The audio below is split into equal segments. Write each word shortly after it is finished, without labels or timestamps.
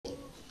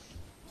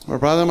My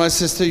brother, my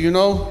sister, you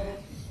know,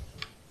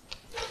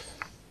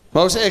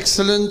 most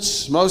excellent,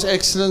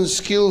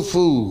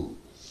 skillful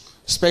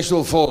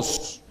special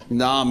force in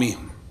the army.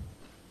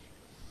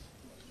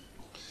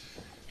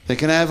 They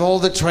can have all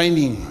the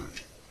training,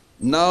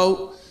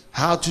 know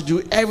how to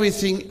do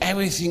everything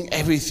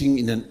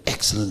in an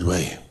excellent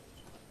way.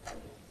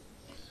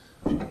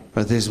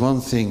 But there's one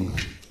thing,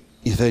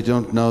 if they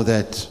don't know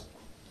that,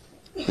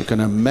 they're going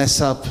to mess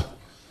up.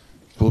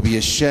 It will be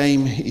a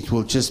shame. It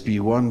will just be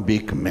one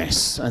big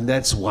mess. And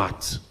that's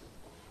what?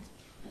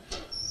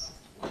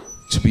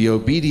 To be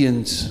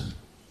obedient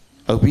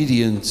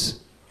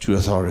to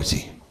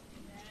authority.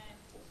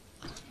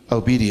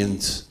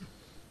 Obedient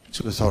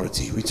to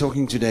authority. We're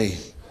talking today,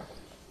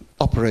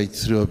 operate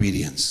through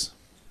obedience.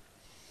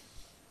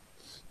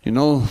 You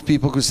know,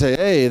 people could say,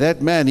 hey,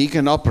 that man, he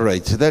can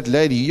operate. That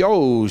lady,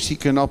 yo, she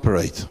can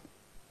operate.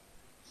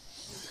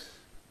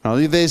 Now,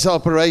 if there's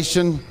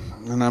operation,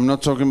 and I'm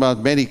not talking about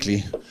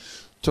medically, I'm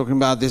talking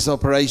about this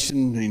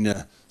operation in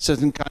a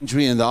certain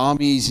country and the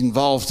army is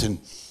involved and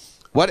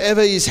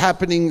whatever is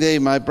happening there,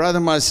 my brother,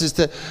 my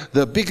sister,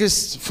 the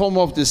biggest form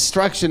of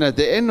destruction at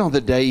the end of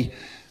the day,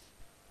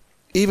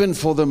 even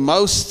for the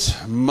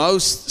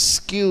most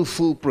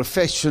skillful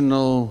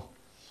professional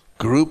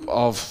group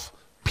of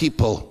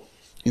people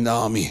in the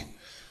army,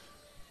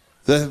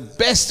 the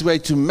best way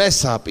to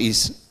mess up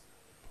is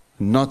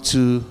not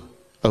to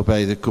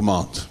obey the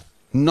command,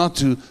 not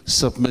to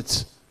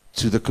submit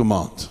to the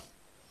command,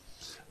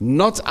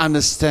 not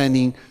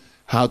understanding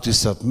how to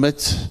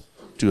submit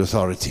to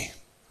authority.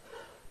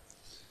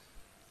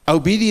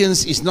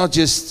 Obedience is not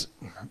just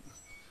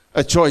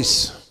a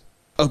choice.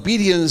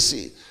 Obedience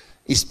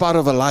is part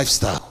of a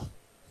lifestyle.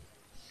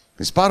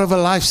 It's part of a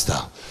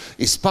lifestyle.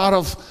 It's part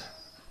of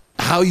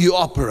how you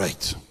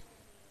operate.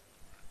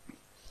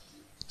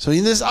 So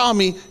in this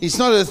army, it's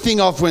not a thing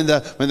of when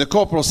the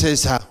corporal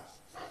says,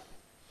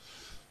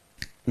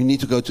 we need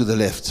to go to the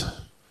left.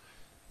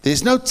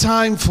 There's no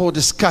time for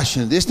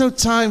discussion. There's no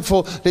time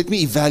for, let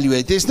me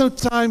evaluate. There's no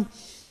time.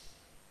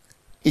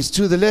 It's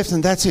to the left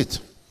and that's it.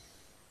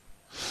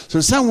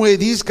 So somewhere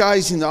these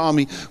guys in the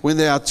army, when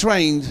they are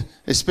trained,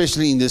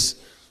 especially in this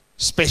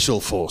special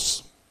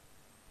force,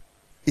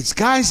 it's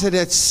guys that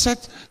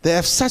they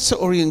have such an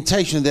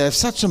orientation, they have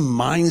such a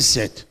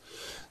mindset,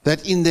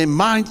 that in their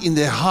mind, in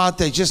their heart,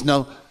 they just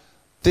know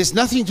there's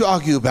nothing to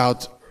argue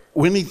about.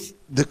 When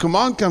the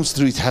command comes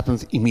through, it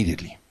happens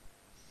immediately.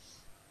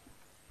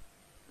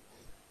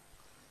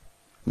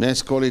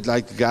 Let's call it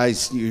like the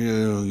guys,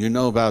 you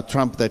know about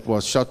Trump that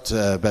was shot,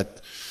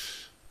 but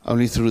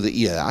only through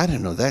the ear. I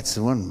don't know, that's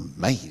the one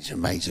major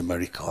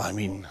miracle. I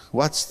mean,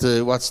 what's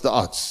the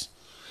odds?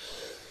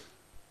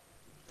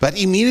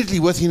 But immediately,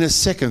 within a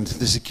second,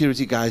 the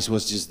security guys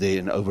was just there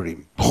and over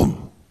him.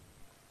 Boom!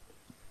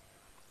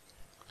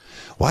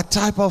 What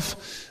type of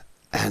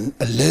an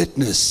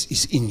alertness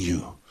is in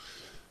you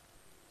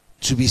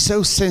to be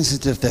so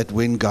sensitive that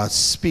when God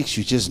speaks,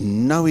 you just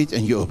know it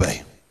and you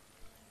obey.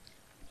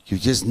 You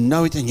just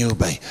know it and you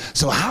obey.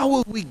 So how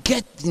will we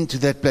get into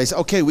that place?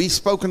 Okay, we've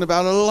spoken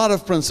about a lot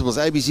of principles,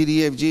 A, B, C,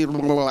 D, E, F, G,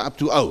 up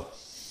to O.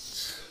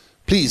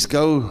 Please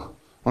go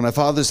on our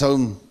Father's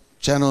Home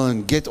channel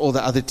and get all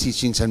the other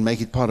teachings and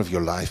make it part of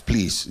your life.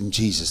 Please, in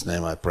Jesus'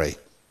 name I pray.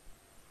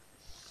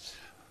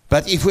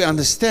 But if we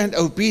understand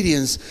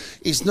obedience,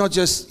 it's not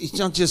just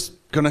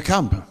going to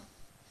come.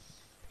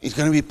 It's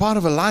going to be part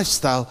of a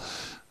lifestyle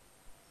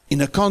in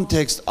a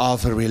context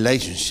of a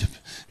relationship.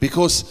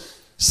 Because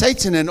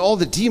Satan and all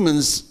the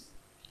demons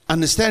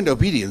understand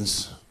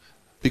obedience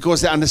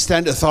because they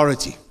understand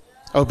authority.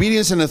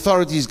 Obedience and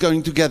authority is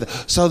going together.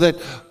 So that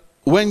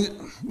when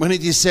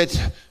it is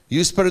said,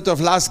 you spirit of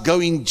lust,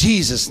 go in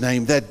Jesus'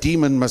 name, that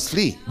demon must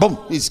flee. Boom,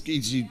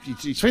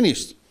 it's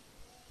finished.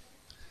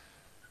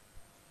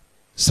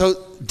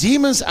 So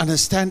demons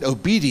understand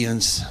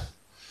obedience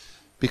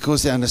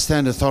because they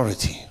understand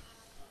authority.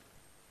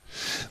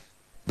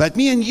 But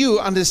me and you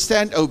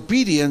understand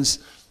obedience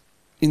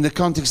in the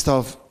context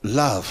of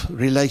love,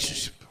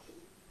 relationship.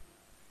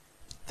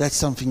 That's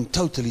something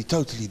totally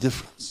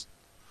different.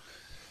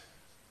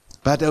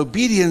 But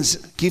obedience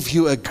gives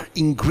you an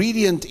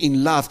ingredient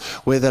in love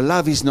where the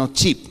love is not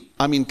cheap.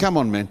 I mean, come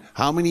on, man.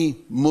 How many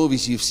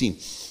movies you've seen?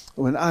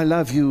 When I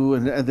love you,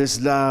 and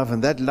this love,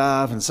 and that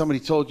love, and somebody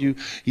told you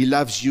he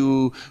loves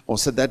you, or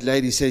said that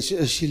lady says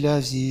she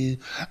loves you,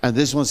 and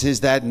this one says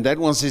that, and that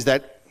one says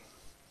that.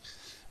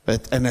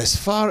 And as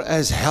far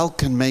as hell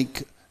can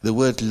make the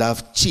word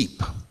love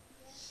cheap,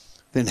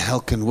 then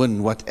hell can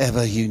win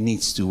whatever he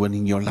needs to win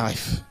in your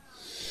life.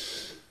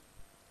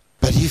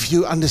 But if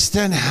you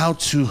understand how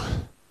to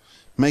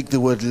make the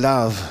word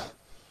love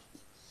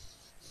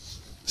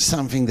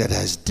something that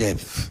has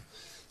depth,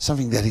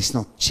 something that is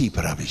not cheap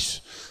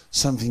rubbish,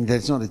 something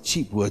that's not a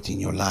cheap word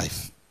in your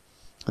life,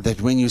 that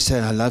when you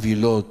say, I love you,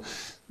 Lord,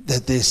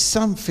 that there's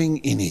something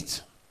in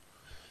it.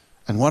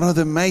 And one of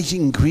the major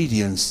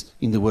ingredients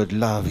in the word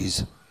love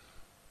is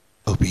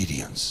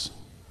obedience.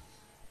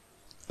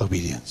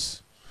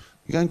 Obedience.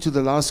 We're going to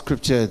the last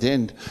scripture at the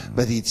end,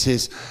 but it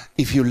says,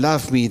 if you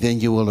love me, then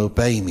you will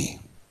obey me.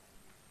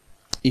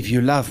 if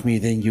you love me,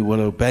 then you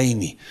will obey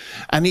me.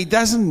 And it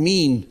doesn't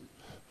mean,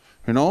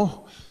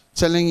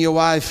 telling your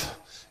wife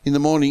in the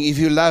morning, if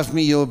you love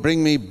me, you'll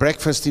bring me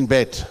breakfast in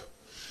bed.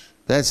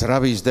 That's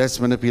rubbish, that's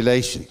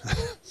manipulation.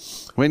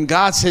 When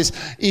God says,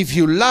 if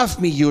you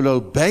love me, you'll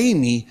obey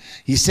me,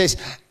 He says,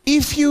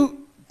 if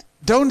you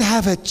don't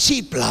have a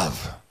cheap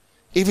love,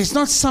 if it's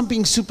not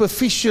something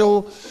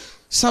superficial,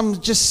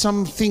 just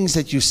some things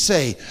that you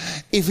say,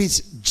 if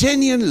it's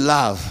genuine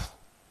love,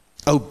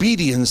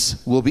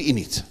 obedience will be in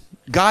it.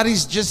 God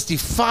is just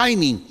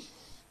defining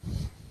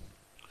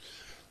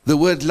the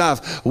word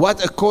love.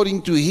 What,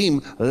 according to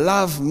Him,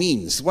 love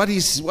means. What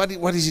is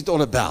it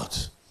all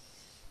about?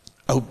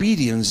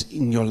 Obedience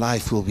in your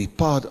life will be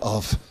part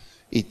of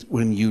it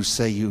when you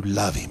say you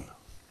love Him.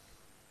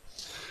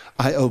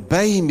 I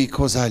obey Him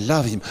because I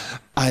love Him.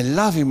 I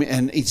love Him,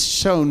 and it's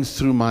shown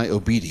through my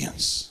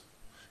obedience,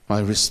 my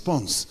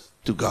response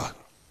to God.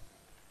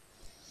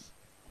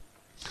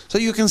 So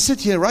you can sit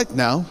here right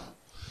now,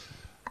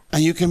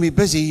 and you can be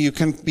busy. You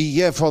can be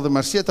here for the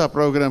Marceta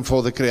program,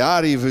 for the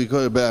Creari,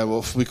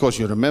 because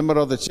you're a member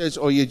of the church,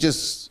 or you're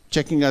just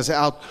checking us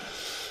out,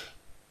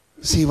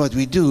 see what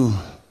we do.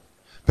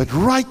 But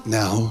right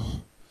now,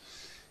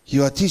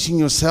 you are teaching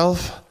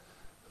yourself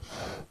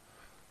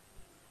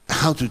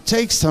how to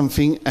take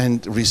something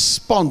and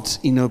respond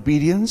in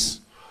obedience,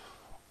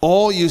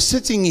 or you're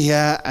sitting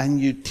here and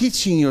you're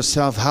teaching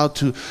yourself how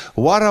to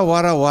wara,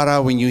 wara,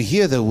 wara when you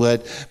hear the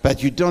word,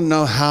 but you don't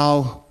know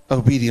how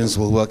obedience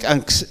will work,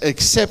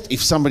 except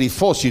if somebody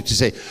forces you to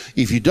say,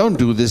 if you don't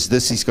do this,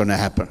 this is going to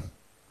happen.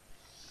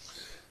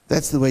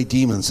 That's the way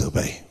demons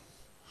obey.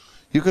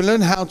 You can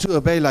learn how to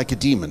obey like a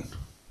demon.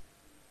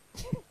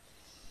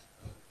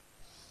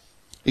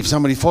 If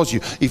somebody forces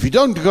you, if you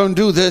don't go and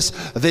do this,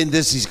 then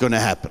this is going to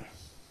happen.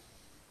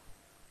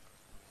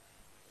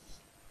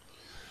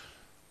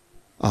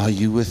 Are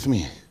you with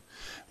me?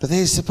 But there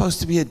is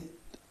supposed to be a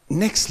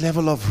next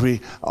level of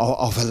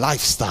a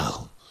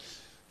lifestyle.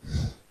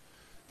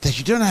 That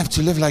you don't have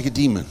to live like a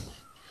demon.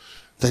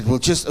 That will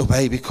just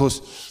obey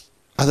because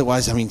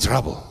otherwise I'm in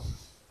trouble.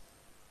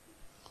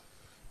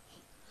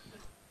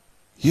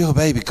 You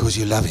obey because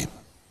you love Him.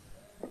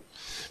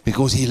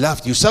 Because He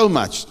loved you so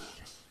much,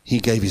 He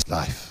gave His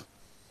life.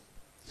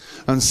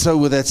 And so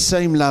with that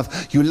same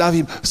love, you love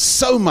Him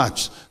so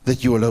much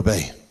that you will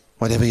obey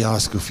whatever He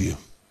asks of you.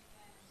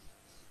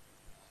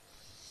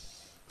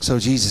 So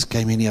Jesus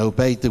came and He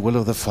obeyed the will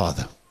of the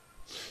Father.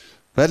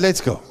 But let's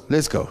go.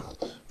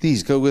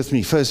 Please go with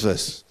me. First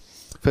verse.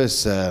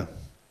 First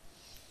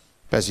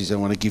passage I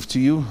want to give to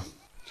you.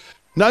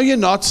 Know ye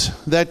not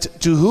that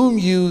to whom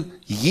you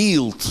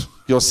yield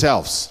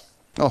yourselves.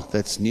 Oh,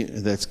 that's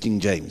King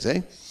James,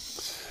 eh?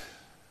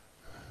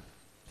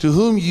 To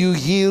whom you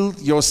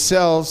yield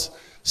yourselves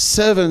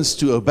servants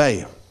to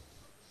obey.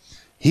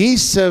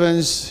 His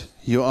servants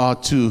you are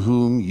to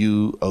whom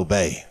you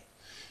obey.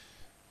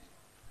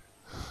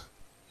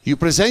 You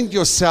present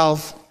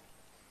yourself,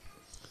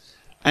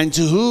 and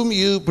to whom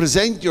you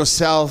present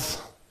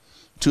yourself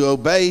to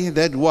obey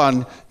that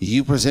one,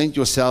 you present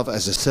yourself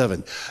as a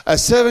servant. A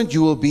servant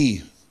you will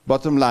be.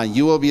 Bottom line,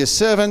 you will be a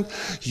servant.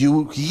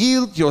 You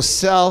yield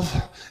yourself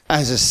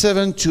as a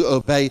servant to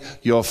obey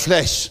your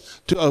flesh,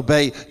 to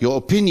obey your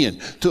opinion,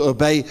 to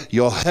obey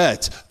your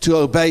hurt, to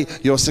obey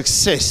your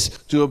success,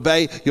 to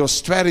obey your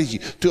strategy,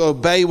 to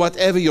obey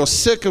whatever your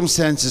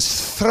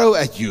circumstances throw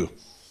at you.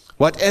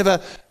 Whatever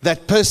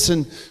that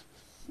person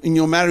in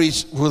your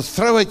marriage will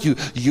throw at you,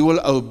 you will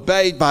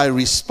obey by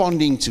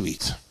responding to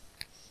it.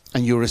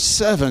 And you're a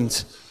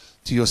servant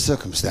to your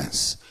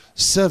circumstance,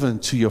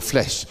 servant to your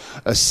flesh,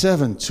 a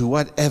servant to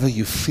whatever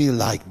you feel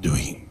like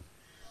doing.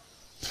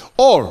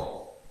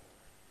 Or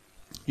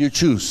you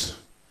choose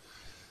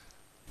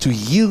to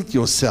yield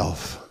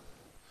yourself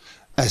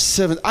as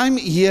servant. I'm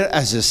here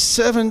as a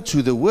servant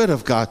to the Word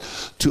of God,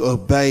 to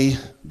obey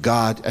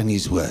God and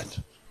His Word.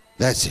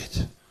 That's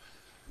it.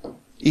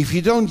 If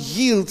you don't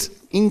yield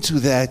into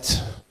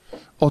that,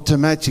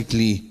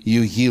 automatically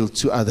you yield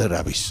to other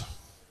rubbish.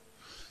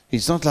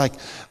 It's not like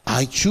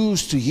I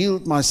choose to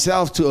yield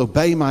myself to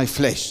obey my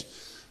flesh.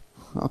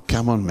 Oh,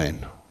 come on,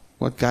 man.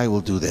 What guy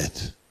will do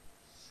that?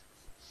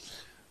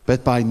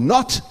 But by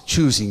not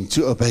choosing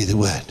to obey the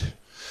Word,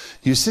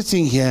 you're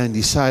sitting here and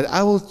decide,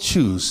 I will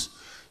choose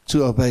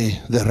to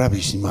obey the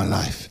rubbish in my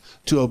life,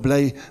 to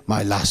obey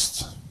my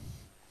lust,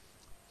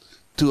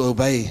 to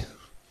obey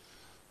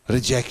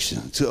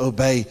rejection, to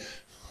obey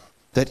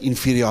that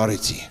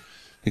inferiority,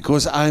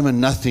 because I'm a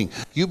nothing.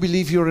 You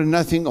believe you're a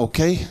nothing,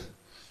 okay?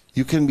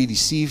 You can be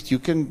deceived. You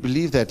can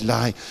believe that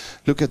lie.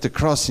 Look at the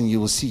cross and you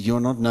will see you're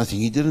not nothing.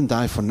 He didn't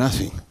die for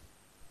nothing.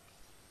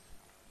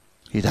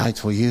 He died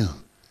for you.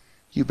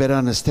 You better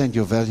understand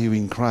your value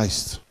in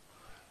Christ.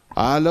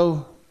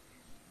 Hello?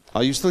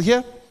 Are you still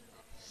here?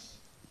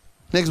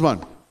 Next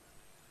one.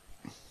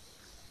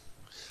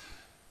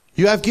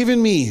 You have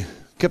given me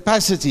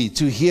capacity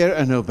to hear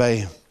and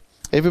obey.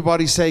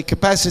 Everybody say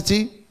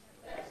capacity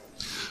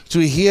to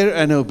hear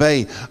and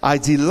obey. I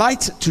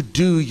delight to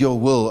do your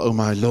will, O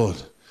my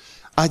Lord.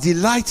 I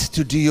delight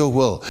to do your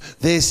will.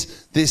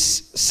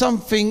 There's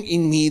something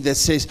in me that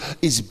says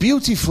it's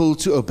beautiful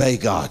to obey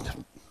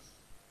God.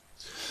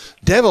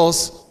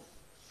 Devils,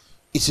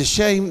 it's a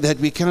shame that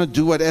we cannot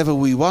do whatever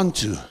we want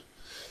to.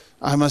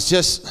 I must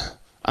just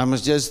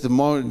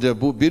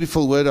the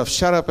beautiful word of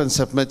shut up and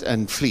submit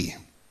and flee.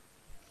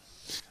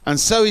 And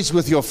so it's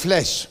with your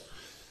flesh.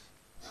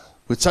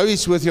 So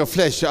it's with your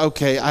flesh.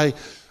 Okay,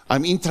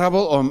 I'm in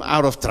trouble or I'm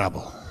out of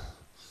trouble.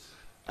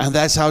 And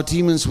that's how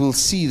demons will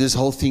see this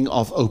whole thing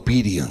of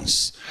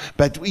obedience.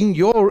 But in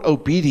your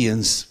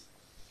obedience,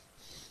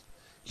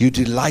 you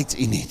delight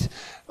in it.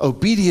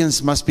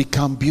 Obedience must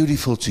become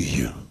beautiful to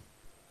you.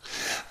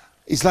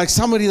 It's like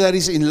somebody that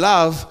is in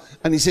love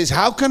and he says,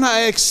 how can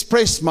I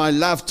express my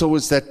love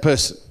towards that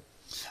person?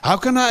 How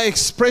can I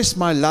express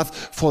my love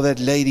for that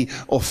lady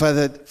or for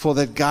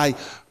that guy,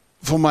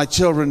 for my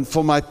children,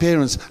 for my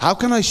parents? How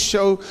can I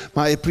show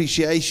my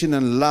appreciation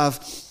and love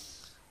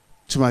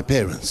to my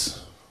parents?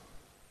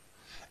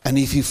 And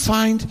if you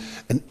find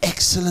an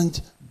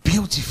excellent,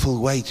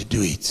 beautiful way to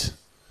do it,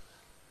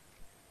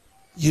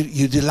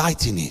 you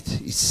delight in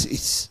it.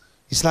 It's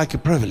like a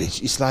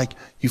privilege. It's like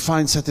you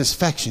find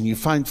satisfaction. You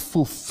find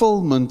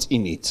fulfillment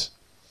in it.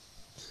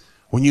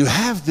 When you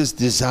have this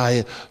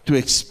desire to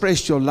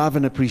express your love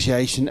and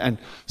appreciation, and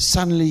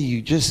suddenly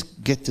you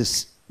just get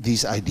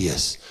these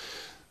ideas.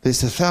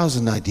 There's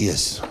 1,000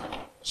 ideas.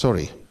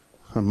 Sorry,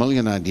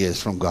 1,000,000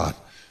 ideas from God.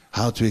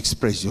 How to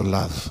express your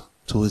love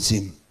towards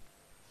Him.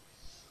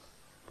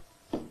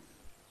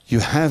 You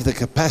have the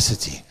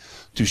capacity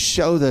to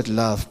show that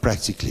love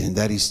practically, and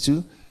that is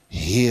to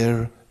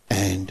hear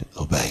and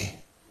obey.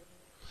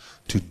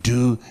 To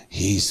do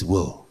His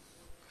will.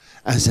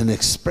 As an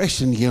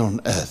expression here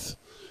on earth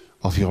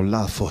of your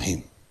love for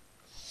Him.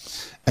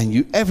 And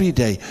you every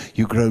day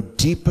you grow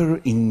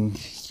deeper in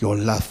your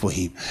love for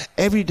Him.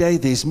 Every day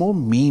there's more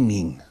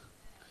meaning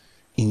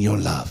in your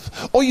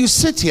love. Or you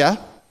sit here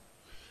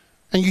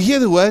and you hear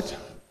the word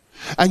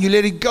and you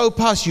let it go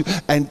past you,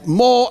 and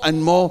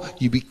more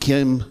you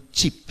become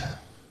cheap.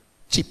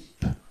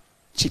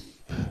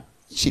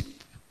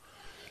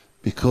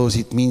 Because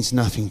it means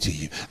nothing to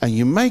you. And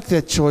you make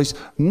that choice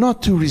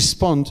not to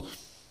respond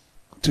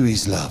to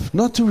His love,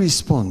 not to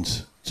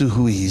respond to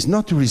who He is,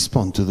 not to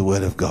respond to the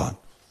Word of God.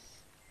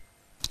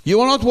 You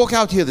will not walk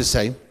out here the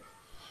same,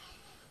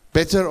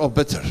 better or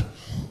bitter.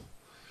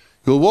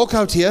 You'll walk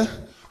out here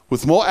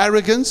with more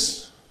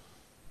arrogance,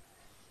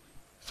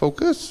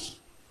 focus,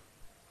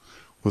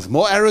 with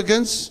more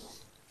arrogance,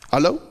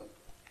 hello,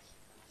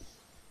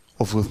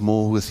 or with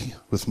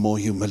more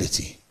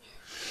humility,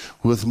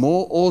 with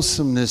more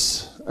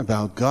awesomeness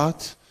about God,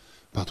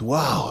 about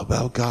wow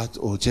about God,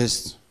 or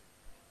just,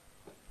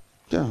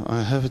 yeah,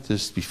 I have heard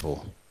this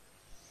before.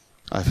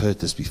 I've heard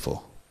this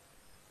before.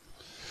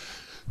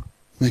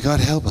 May God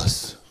help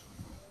us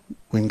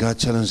when God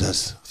challenges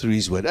us through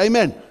His word.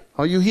 Amen.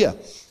 Are you here?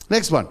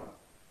 Next one.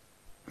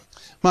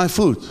 My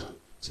food,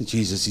 said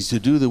Jesus, is to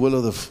do the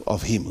will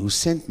of Him who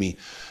sent me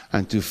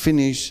and to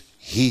finish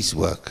His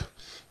work.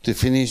 To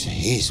finish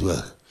His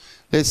work.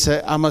 Let's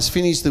say, I must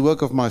finish the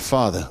work of my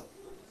Father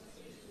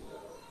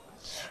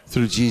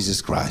through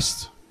Jesus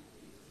Christ.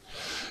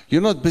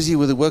 You're not busy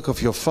with the work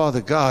of your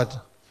Father God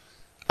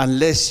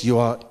unless you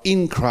are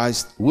in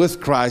Christ, with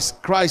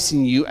Christ, Christ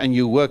in you, and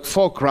you work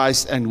for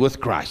Christ and with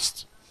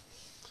Christ.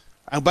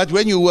 But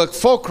when you work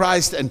for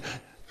Christ and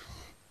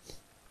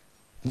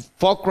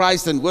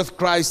with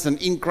Christ and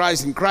in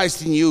Christ and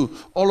Christ in you,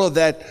 all of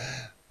that,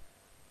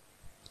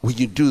 when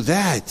you do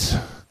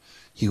that,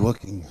 you're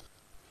working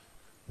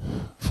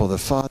for the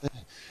Father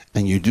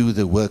and you do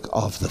the work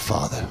of the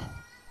Father.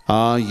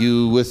 Are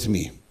you with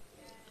me?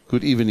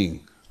 Good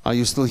evening. Are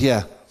you still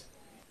here?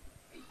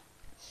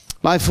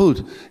 My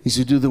food is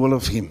to do the will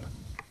of Him.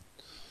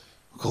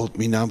 Called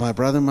me now, my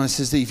brother, my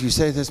sister, if you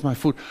say that's my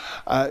food,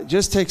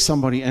 just take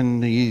somebody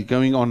and he's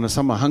going on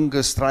some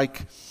hunger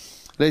strike.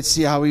 Let's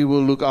see how he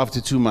will look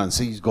after 2 months.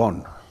 He's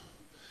gone.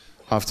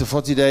 After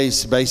 40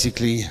 days,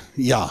 basically,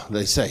 yeah,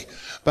 they say.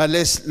 But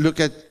let's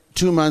look at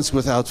 2 months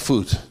without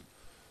food.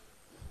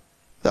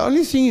 The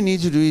only thing you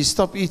need to do is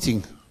stop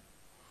eating.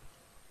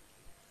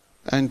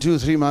 And 2 or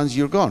 3 months,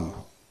 you're gone.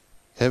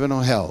 Heaven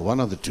or hell,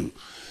 one of the two.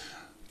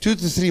 2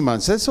 to 3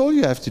 months, that's all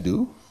you have to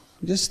do.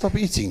 Just stop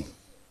eating.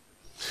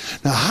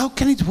 Now, how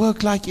can it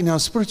work like in our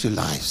spiritual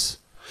lives?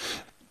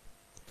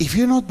 If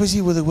you're not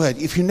busy with the Word,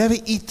 if you never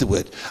eat the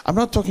Word, I'm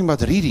not talking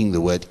about reading the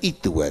Word,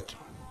 eat the Word.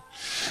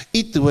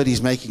 Eat the Word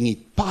is making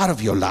it part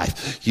of your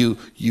life. You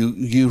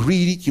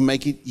read it, you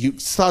make it, you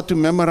start to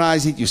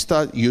memorize it,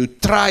 you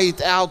try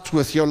it out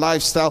with your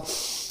lifestyle.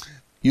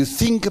 You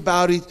think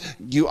about it,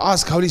 you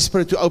ask Holy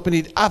Spirit to open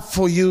it up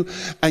for you,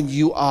 and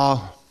you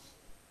are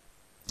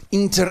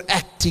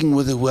interacting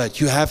with the Word.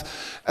 You have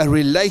a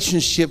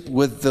relationship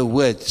with the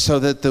Word so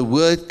that the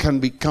Word can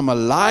become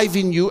alive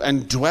in you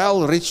and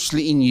dwell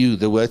richly in you,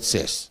 the Word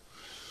says.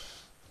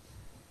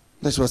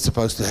 That's what's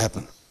supposed to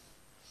happen.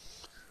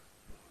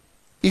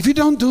 If you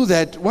don't do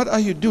that, what are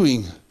you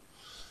doing?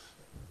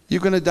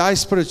 You're going to die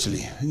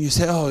spiritually. And you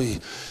say, oh,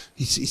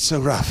 it's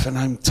so rough and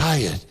I'm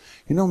tired.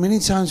 You know, many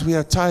times we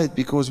are tired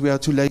because we are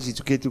too lazy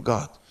to get to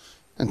God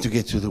and to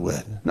get to the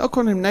Word. No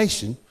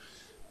condemnation,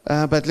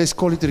 but let's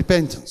call it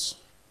repentance.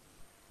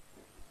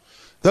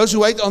 Those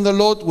who wait on the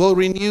Lord will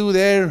renew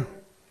their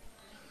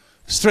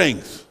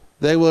strength.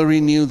 They will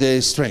renew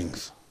their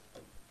strength.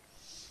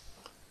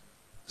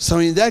 So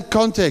in that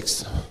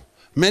context,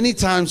 many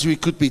times we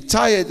could be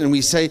tired and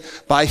we say,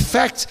 by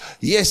fact,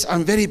 yes,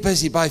 I'm very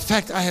busy. By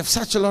fact, I have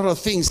such a lot of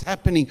things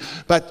happening.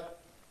 But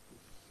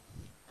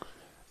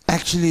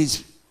actually,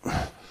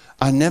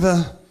 I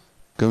never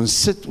go and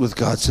sit with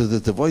God so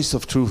that the voice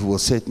of truth will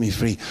set me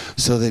free,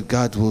 so that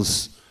God will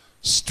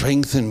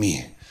strengthen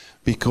me.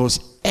 Because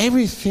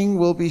everything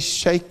will be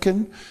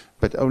shaken,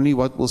 but only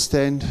what will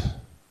stand?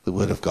 The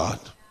Word of God.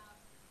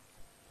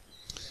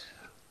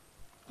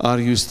 Are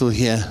you still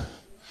here?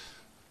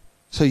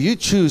 So you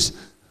choose.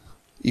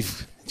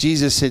 If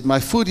Jesus said, my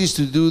food is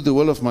to do the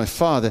will of my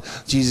Father,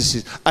 Jesus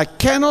says, I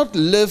cannot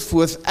live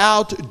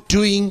without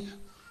doing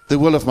the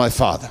will of my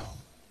Father.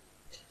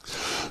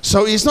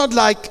 So it's not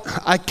like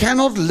I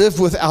cannot live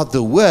without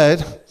the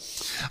Word.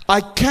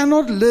 I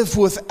cannot live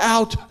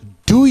without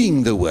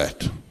doing the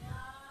Word.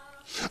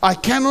 I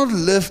cannot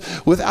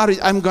live without it.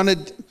 I'm going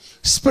to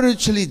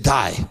spiritually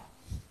die.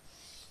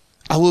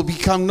 I will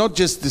become not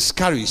just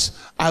discouraged.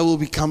 I will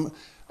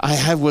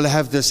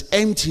have this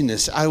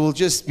emptiness. I will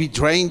just be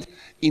drained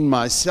in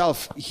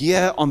myself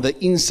here on the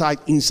inside.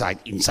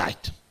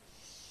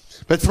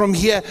 But from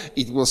here,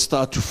 it will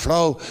start to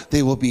flow.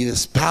 There will be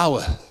this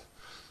power.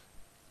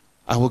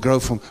 I will grow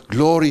from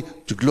glory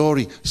to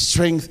glory,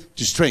 strength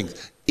to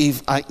strength.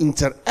 If I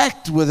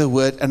interact with the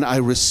Word and I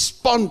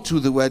respond to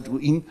the Word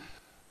in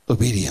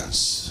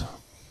obedience.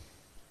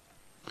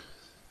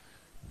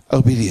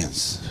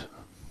 Obedience.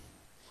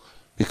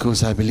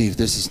 Because I believe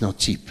this is not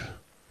cheap.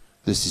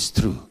 This is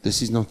true.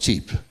 This is not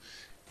cheap.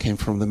 Came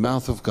from the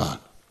mouth of God.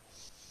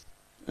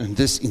 And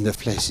this in the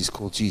flesh is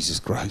called Jesus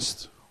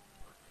Christ.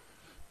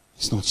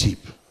 It's not cheap.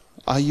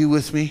 Are you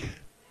with me?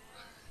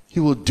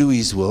 You will do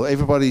His will.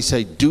 Everybody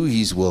say, do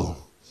His will.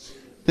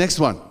 Next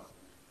one.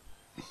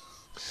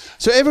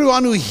 So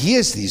everyone who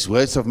hears these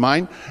words of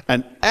mine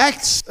and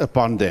acts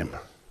upon them,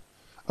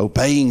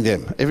 obeying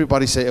them.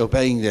 Everybody say,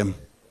 obeying them.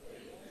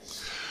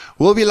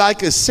 Will be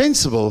like a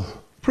sensible,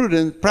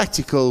 prudent,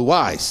 practical,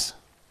 wise.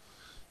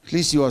 At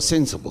least you are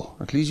sensible.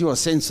 At least you are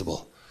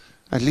sensible.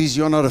 At least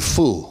you are not a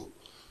fool.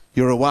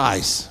 You're a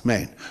wise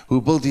man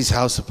who built his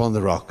house upon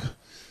the rock.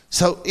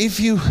 So if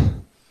you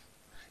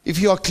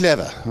are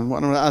clever, in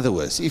one of the other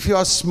words, if you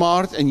are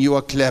smart and you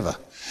are clever,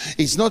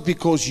 it's not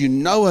because you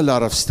know a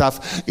lot of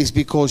stuff, it's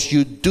because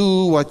you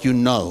do what you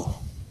know.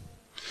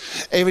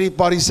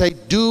 Everybody say,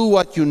 do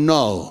what you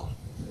know.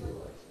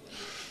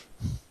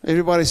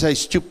 Everybody say,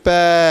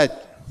 stupid.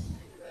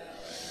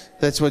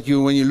 That's what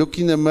when you look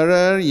in the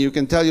mirror, you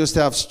can tell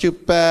yourself,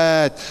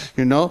 stupid.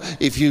 You know,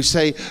 if you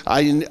say,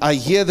 I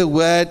hear the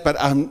word, but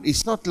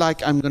it's not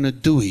like I'm going to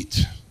do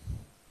it.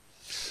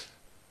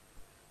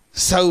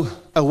 So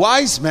a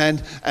wise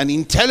man, an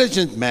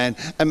intelligent man,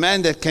 a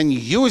man that can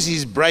use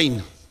his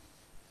brain,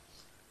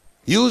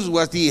 use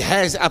what he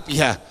has up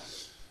here,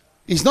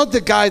 is not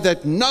the guy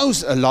that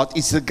knows a lot,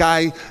 it's the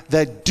guy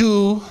that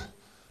do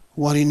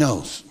what he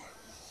knows.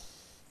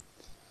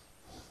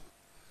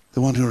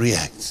 The one who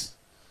reacts.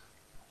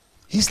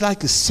 He's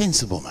like a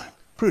sensible man,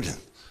 prudent,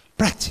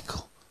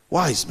 practical,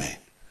 wise man,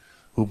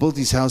 who built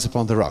his house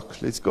upon the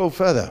rock. Let's go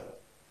further.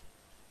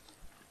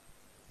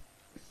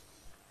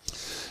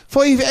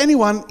 For if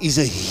anyone is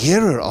a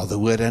hearer of the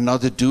word and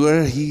not a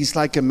doer, he is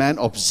like a man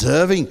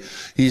observing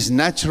his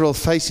natural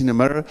face in a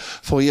mirror.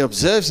 For he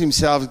observes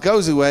himself,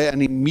 goes away,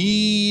 and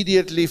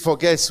immediately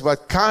forgets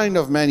what kind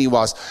of man he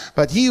was.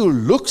 But he who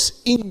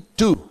looks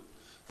into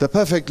the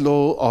perfect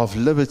law of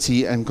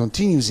liberty and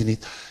continues in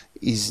it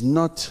is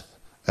not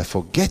a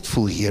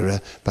forgetful hearer,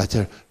 but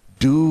a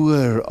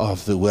doer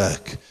of the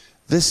work.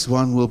 This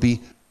one will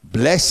be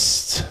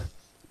blessed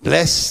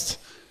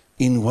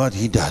in what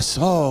he does.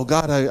 Oh,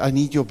 God, I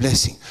need your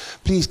blessing.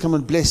 Please come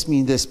and bless me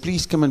in this.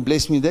 Please come and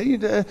bless me in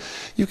that.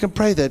 You can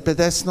pray that, but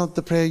that's not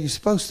the prayer you're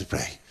supposed to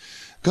pray.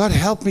 God,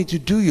 help me to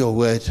do your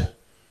word.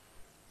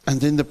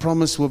 And then the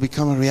promise will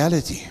become a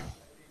reality.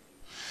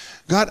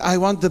 God, I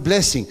want the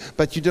blessing,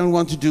 but you don't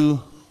want to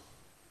go.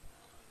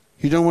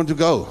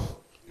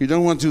 You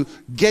don't want to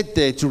get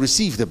there to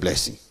receive the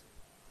blessing.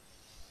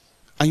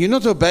 And you're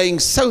not obeying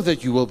so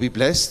that you will be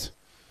blessed.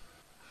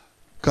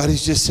 God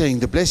is just saying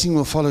the blessing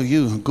will follow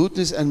you.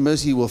 Goodness and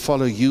mercy will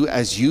follow you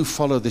as you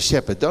follow the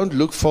shepherd. Don't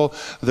look for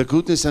the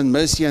goodness and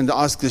mercy and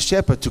ask the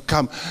shepherd to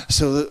come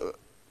to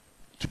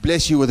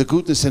bless you with the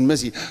goodness and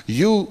mercy.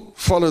 You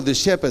follow the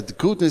shepherd. The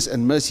goodness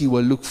and mercy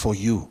will look for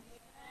you.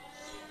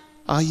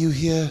 Are you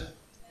here?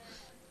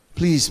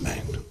 Please,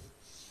 man.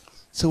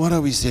 So what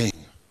are we saying?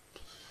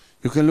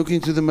 You can look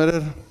into the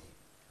mirror.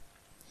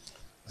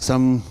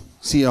 Some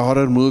see a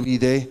horror movie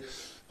there.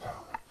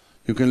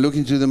 You can look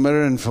into the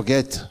mirror and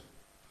forget.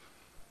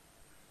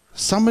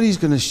 Somebody's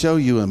going to show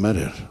you a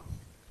mirror.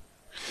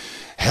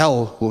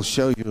 Hell will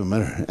show you a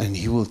mirror, and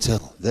he will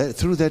tell that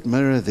through that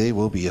mirror there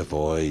will be a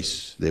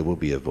voice. There will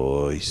be a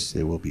voice.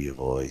 There will be a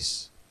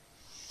voice.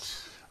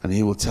 And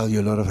he will tell you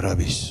a lot of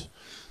rubbish,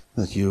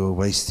 that you are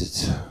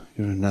wasted.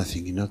 You're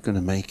nothing. You're not going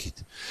to make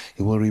it.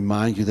 He will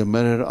remind you, the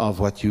mirror of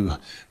what you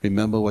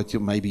remember, what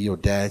maybe your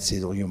dad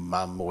said, or your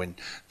mum, when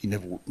in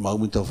a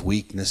moment of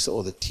weakness,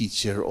 or the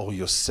teacher, or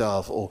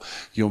yourself, or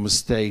your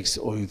mistakes,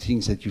 or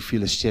things that you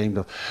feel ashamed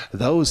of.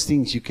 Those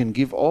things, you can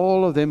give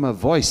all of them a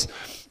voice.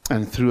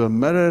 And through a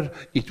mirror,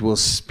 it will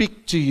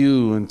speak to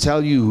you and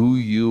tell you who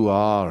you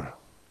are.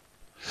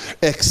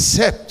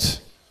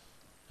 Except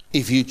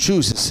if you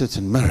choose a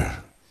certain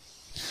mirror.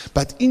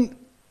 But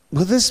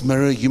with this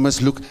mirror, you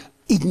must look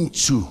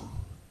into.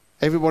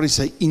 Everybody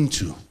say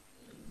into.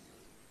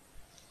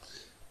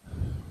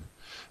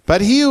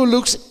 But he who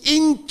looks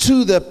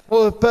into the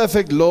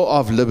perfect law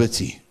of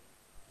liberty.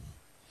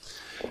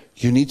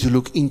 You need to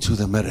look into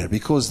the mirror,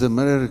 because the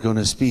mirror is going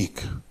to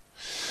speak.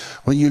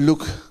 When you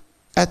look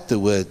at the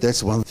word,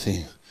 that's one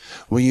thing.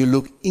 When you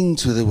look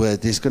into the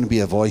word, there's going to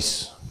be a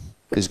voice.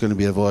 There's going to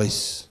be a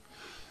voice.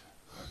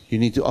 You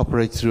need to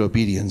operate through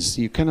obedience.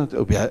 You cannot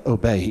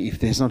obey if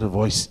there's not a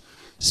voice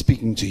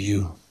speaking to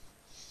you.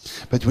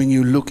 But when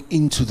you look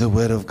into the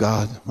word of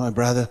God, my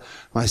brother,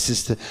 my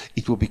sister,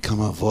 it will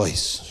become a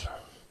voice.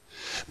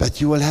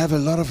 But you will have a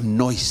lot of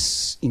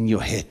noise in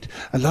your head,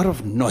 a lot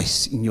of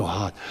noise in your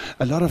heart,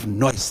 a lot of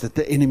noise that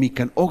the enemy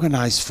can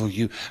organize for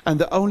you. And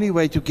the only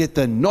way to get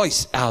the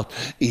noise out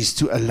is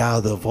to allow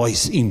the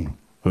voice in.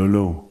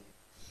 Hello.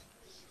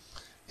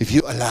 If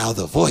you allow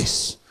the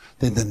voice,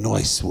 then the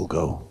noise will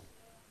go.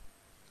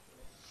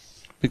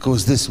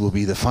 Because this will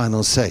be the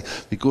final say.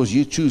 Because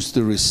you choose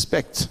to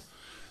respect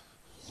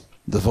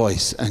the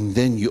voice, and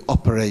then you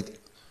operate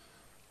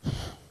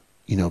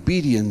in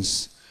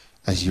obedience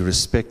as you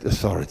respect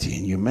authority,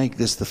 and you make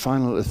this the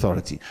final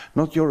authority,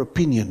 not your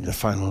opinion the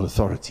final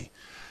authority.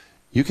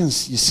 You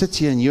sit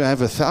here and you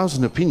have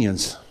 1,000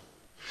 opinions,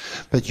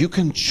 but you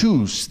can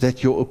choose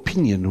that your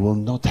opinion will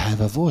not have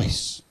a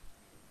voice.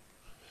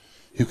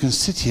 You can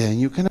sit here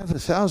and you can have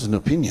 1,000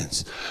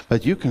 opinions,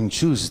 but you can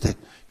choose that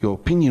your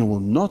opinion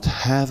will not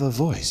have a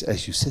voice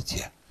as you sit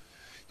here.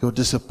 Your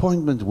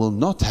disappointment will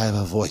not have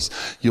a voice.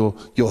 Your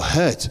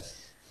hurt,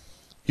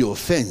 your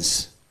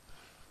offense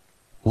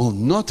will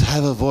not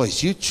have a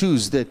voice. You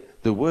choose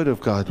that the word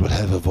of God will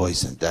have a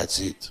voice, and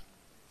that's it.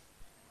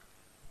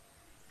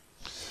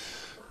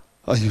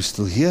 Are you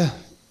still here?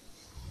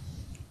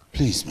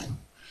 Please, man.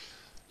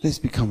 Let's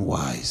become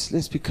wise.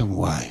 Let's become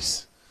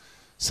wise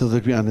so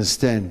that we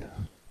understand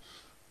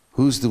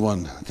who's the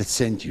one that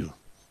sent you.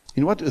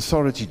 In what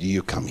authority do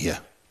you come here?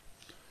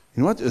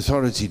 In what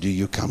authority do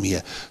you come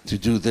here to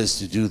do this,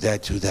 to do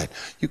that, to that?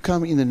 You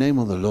come in the name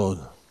of the Lord.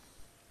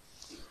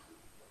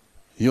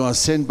 You are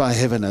sent by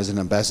heaven as an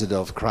ambassador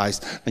of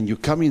Christ, and you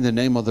come in the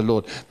name of the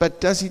Lord.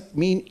 But does it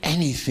mean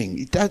anything?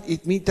 It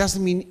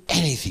doesn't mean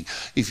anything.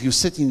 If you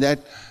sit in that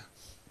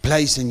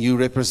place and you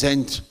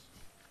represent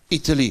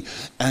Italy,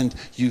 and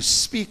you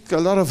speak a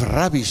lot of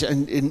rubbish,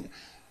 and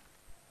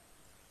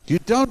you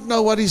don't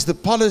know what is the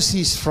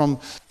policies from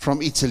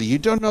Italy. You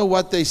don't know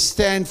what they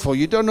stand for.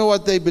 You don't know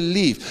what they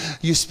believe.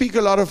 You speak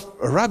a lot of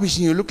rubbish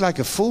and you look like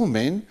a fool,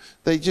 man.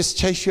 They just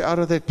chase you out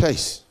of that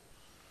place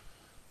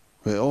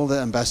where all the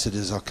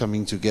ambassadors are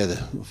coming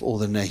together of all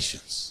the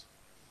nations.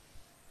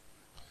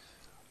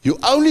 You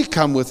only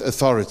come with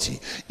authority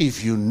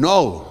if you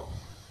know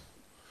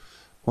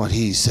what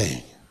he is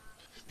saying.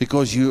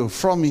 Because you're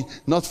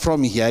not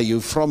from here,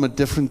 you're from a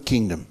different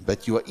kingdom.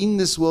 But you are in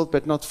this world,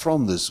 but not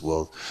from this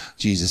world.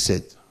 Jesus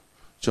said,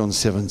 John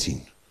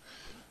 17,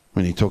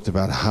 when he talked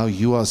about how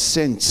you are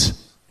sent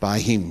by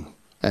him.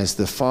 As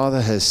the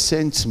Father has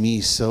sent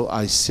me, so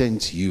I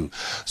sent you.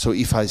 So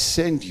if I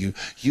send you,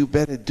 you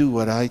better do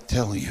what I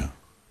tell you.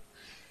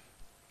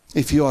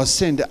 If you are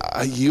sent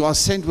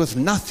with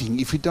nothing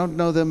if you don't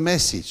know the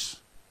message.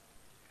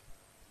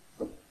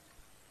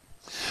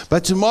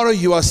 But tomorrow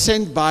you are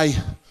sent by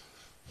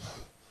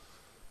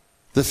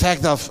the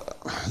fact of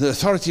the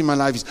authority in my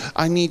life is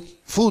I need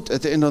food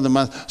at the end of the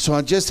month, so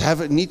I just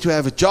need to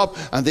have a job,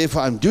 and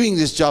therefore I'm doing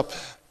this job.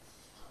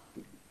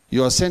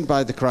 You are sent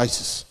by the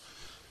crisis,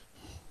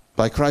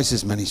 by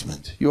crisis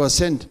management. You are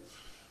sent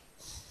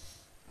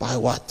by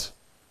what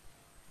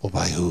or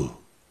by who?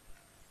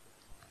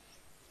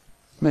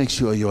 Make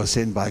sure you are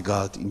sent by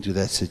God into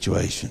that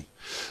situation,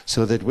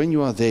 so that when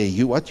you are there,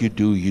 what you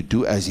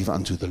do as if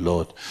unto the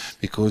Lord,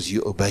 because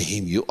you obey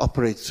him. You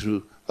operate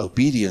through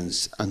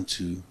obedience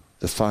unto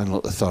the final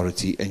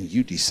authority, and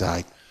you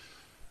decide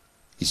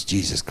it's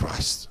Jesus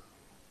Christ.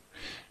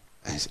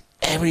 As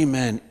every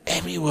man,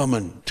 every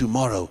woman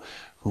tomorrow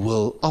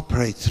will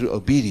operate through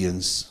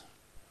obedience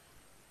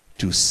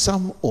to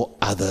some or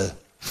other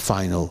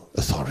final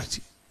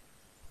authority.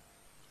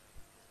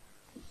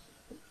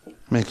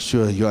 Make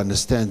sure you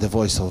understand the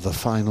voice of the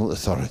final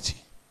authority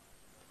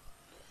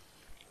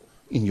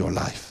in your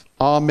life.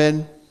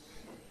 Amen.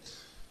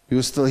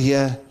 You're still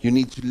here. You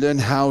need to learn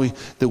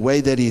the way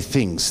that he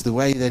thinks, the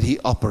way that he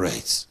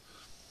operates.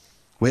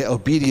 Where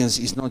obedience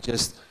is not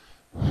just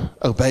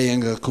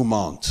obeying a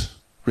command,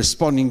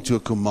 responding to a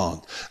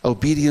command.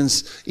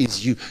 Obedience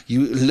is you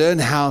learn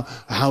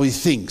how he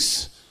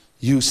thinks.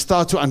 You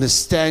start to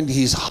understand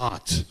his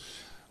heart,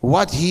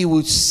 what he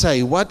would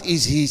say, what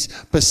is his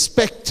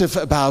perspective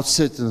about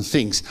certain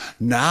things.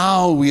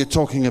 Now we are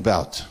talking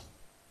about.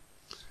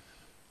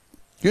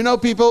 You know,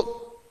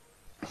 people,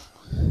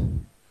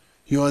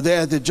 you are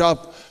there at the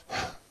job,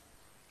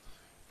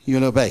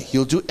 you'll obey.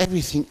 You'll do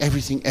everything,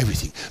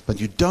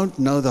 but you don't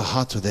know the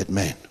heart of that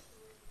man.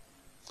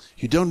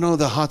 You don't know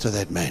the heart of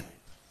that man.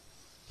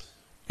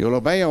 You'll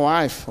obey your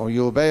wife or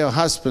you'll obey your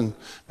husband,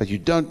 but you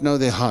don't know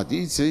their heart.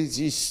 It's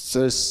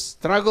a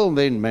struggle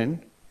then,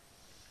 man.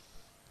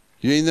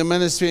 You're in the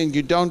ministry and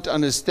you don't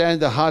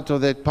understand the heart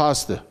of that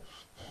pastor.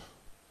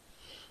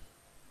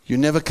 You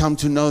never come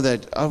to know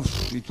that,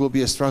 it will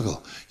be a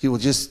struggle. You will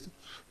just,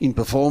 in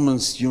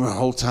performance, the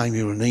whole time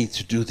you will need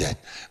to do that.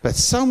 But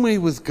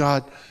somewhere with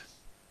God,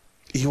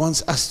 he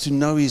wants us to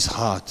know his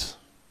heart.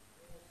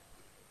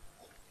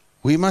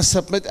 We must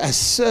submit as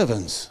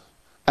servants.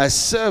 As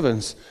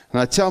servants.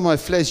 And I tell my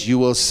flesh, you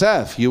will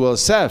serve, you will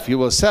serve, you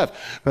will serve.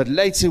 But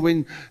later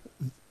when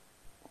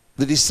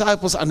the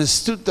disciples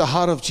understood the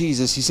heart of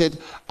Jesus, he said,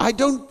 I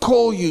don't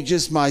call you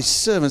just my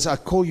servants, I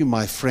call you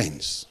my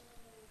friends.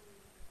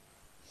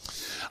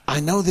 I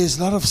know there's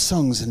a lot of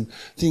songs and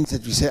things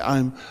that we say,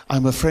 I'm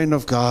a friend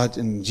of God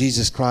and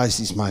Jesus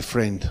Christ is my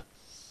friend.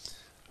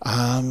 Go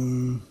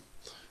and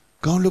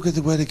look at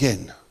the word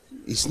again.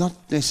 It's not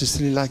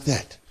necessarily like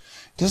that.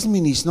 It doesn't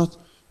mean he's not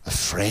a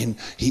friend.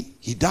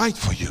 He died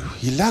for you.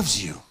 He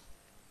loves you.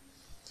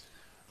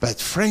 But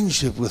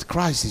friendship with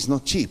Christ is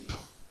not cheap.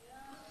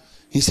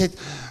 He said,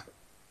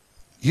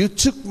 you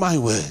took my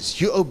words.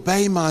 You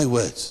obey my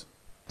words.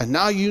 And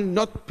now you're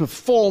not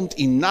performed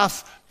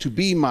enough to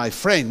be my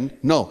friend.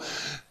 No.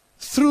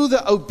 Through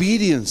the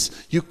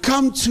obedience, you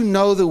come to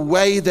know the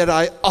way that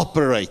I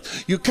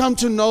operate. You come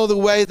to know the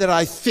way that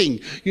I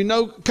think.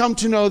 Come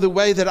to know the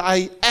way that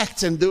I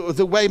act and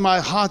the way my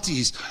heart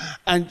is.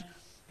 And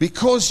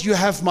because you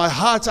have my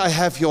heart, I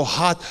have your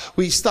heart.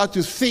 We start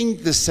to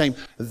think the same.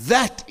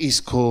 That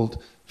is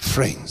called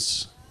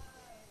friends.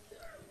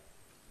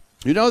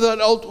 You know that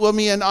old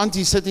woman and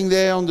auntie sitting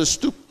there on the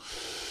stoop?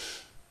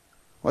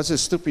 What's a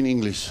stoop in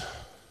English?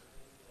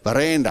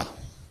 Veranda.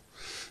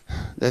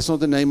 That's not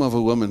the name of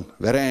a woman.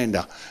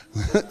 Veranda.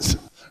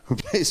 A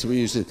place where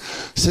you sit.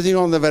 Sitting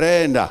on the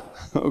veranda.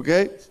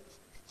 Okay?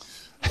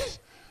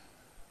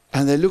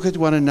 And they look at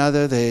one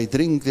another. They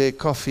drink their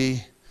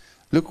coffee.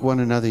 Look one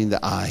another in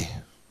the eye,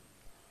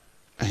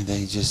 and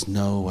they just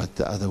know what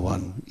the other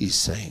one is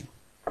saying.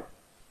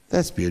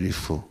 That's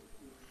beautiful.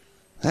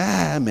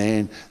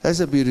 Man,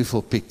 that's a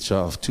beautiful picture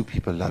of two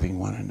people loving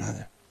one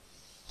another.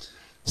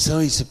 So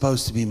it's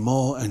supposed to be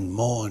more and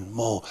more and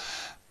more.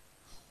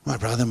 My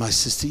brother, my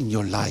sister, in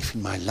your life,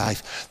 in my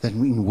life, that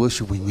in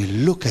worship, when we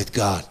look at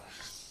God,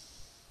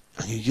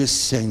 and you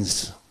just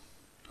sense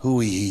who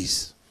he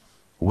is,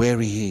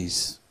 where he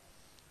is.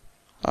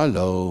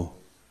 Hello.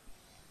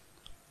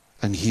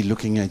 And he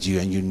looking at you,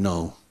 and you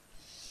know,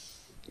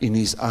 in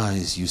his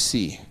eyes you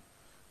see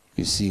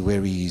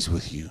where he is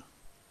with you.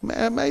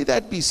 May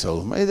that be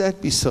so. May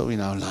that be so in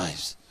our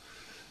lives.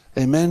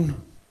 Amen.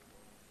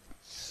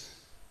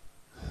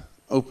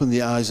 Open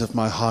the eyes of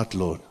my heart,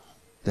 Lord,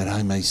 that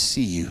I may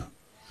see you.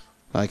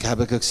 Like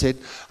Habakkuk said,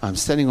 I'm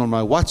standing on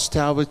my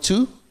watchtower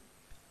to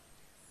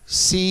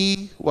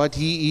see what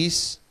he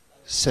is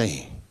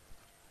saying.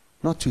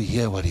 Not to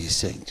hear what he is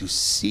saying, to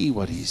see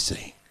what he is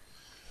saying.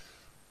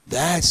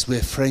 That's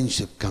where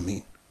friendship comes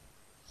in.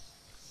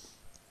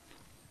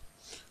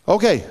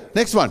 Okay,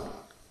 next one.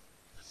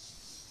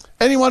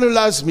 Anyone who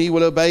loves me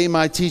will obey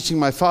my teaching.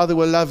 My Father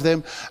will love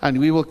them, and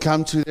we will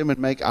come to them and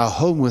make our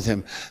home with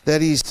them.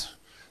 That is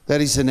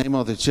the name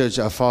of the church,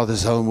 our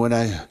Father's home.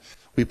 When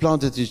we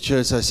planted the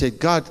church, I said,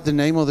 God, the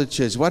name of the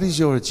church, what is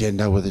your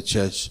agenda with the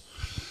church?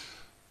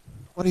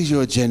 What is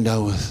your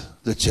agenda with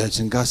the church?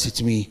 And God said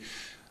to me,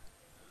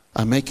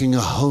 I'm making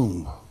a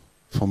home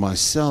for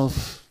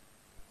myself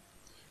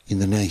in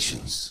the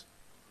nations.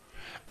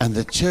 And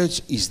the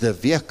church is the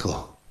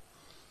vehicle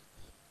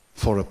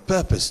for a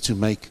purpose to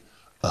make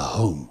a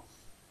home.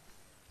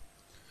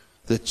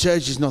 The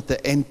church is not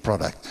the end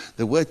product.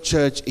 The word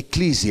church,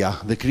 ecclesia,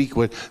 the Greek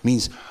word,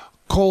 means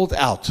called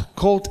out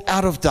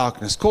of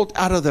darkness, called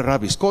out of the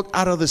rubbish, called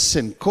out of the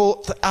sin,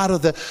 called out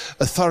of the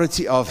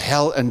authority of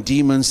hell and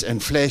demons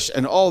and flesh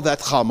and all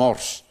that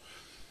chamors.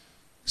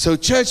 So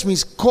church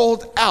means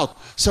called out.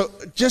 So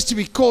just to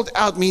be called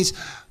out means,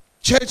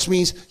 church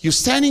means you're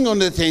standing on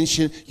the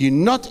attention, you're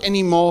not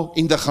anymore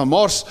in the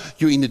chamors,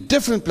 you're in a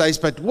different place,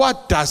 but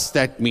what does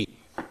that mean?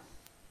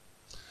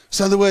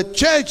 So the word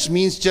church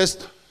means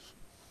just,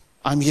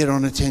 I'm here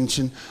on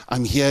attention,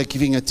 I'm here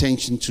giving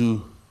attention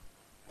to,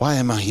 why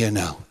am I here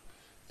now?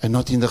 And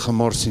not in the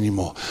chamors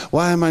anymore.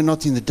 Why am I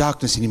not in the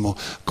darkness anymore?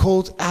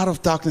 Called out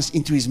of darkness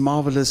into his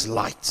marvelous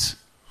light.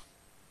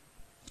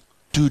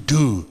 To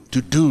do.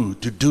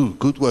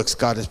 Good works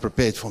God has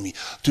prepared for me.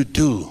 To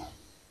do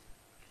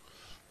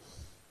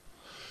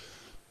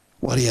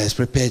what he has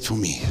prepared for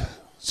me.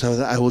 so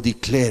that I will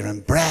declare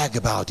and brag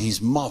about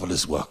his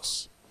marvelous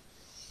works.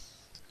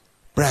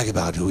 Brag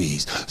about who he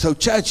is. So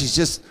church is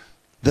just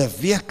the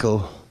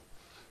vehicle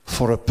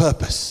for a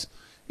purpose.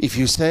 If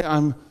you say,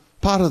 I'm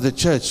part of the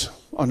church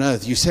on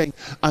earth, you're saying,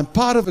 I'm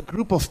part of a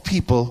group of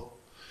people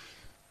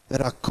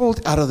that are called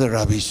out of the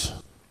rubbish,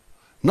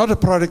 not a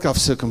product of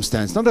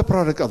circumstance, not a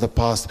product of the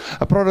past,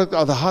 a product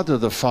of the heart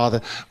of the Father,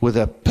 with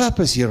a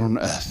purpose here on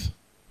earth.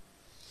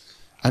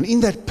 And in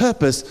that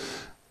purpose,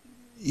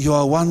 you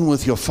are one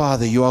with your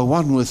Father, you are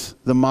one with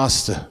the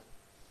Master.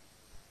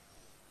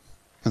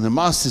 And the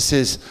Master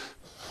says,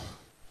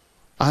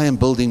 I am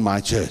building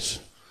my church.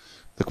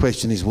 The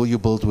question is, will you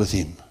build with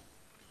him?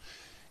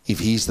 If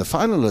he's the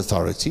final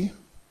authority,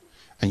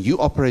 and you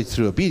operate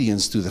through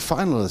obedience to the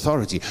final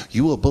authority,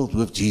 you will build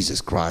with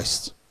Jesus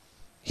Christ,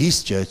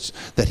 his church,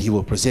 that he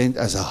will present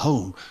as a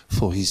home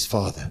for his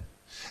Father.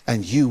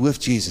 And you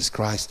with Jesus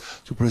Christ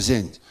to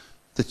present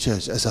the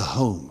church as a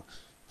home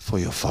for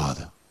your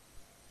Father.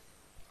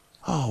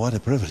 Oh, what a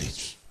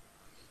privilege.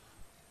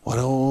 What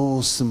an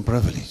awesome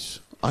privilege.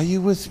 Are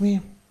you with me?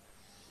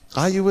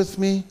 Are you with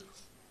me?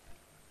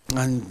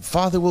 And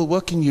Father will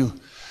work in you.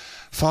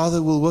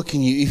 Father will work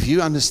in you. If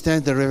you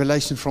understand the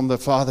revelation from the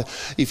Father,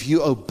 if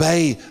you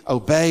obey,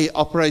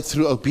 operate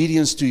through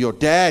obedience to your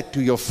dad,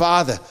 to your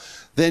Father,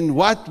 then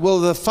what will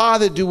the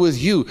Father do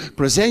with you?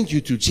 Present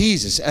you to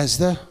Jesus as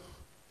the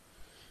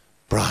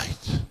bride.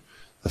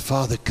 The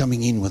Father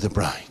coming in with the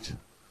bride.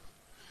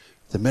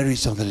 The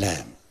marriage of the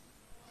Lamb.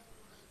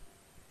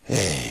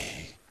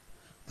 Hey,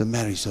 the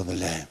marriage of the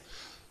Lamb.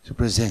 To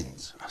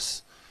present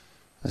us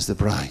as the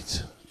bride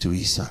to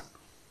his Son.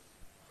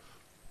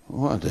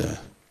 What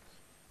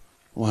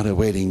a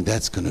wedding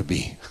that's going to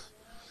be.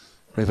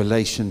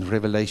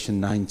 Revelation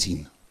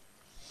 19.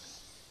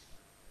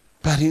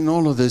 But in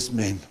all of this,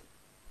 men,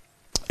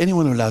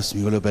 anyone who loves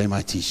me will obey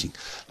my teaching.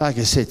 Like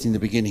I said in the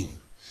beginning,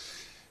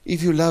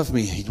 if you love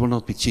me, it will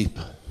not be cheap.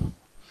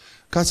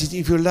 God said,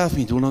 if you love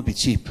me, it will not be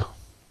cheap.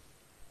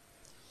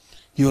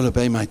 You will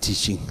obey my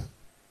teaching.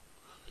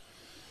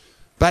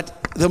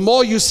 But the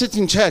more you sit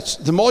in church,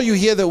 the more you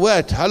hear the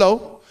word,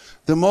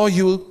 the more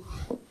you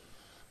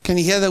can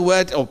hear the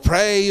word or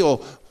pray or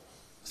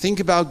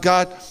think about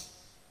God,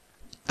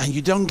 and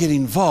you don't get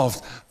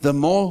involved, the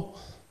more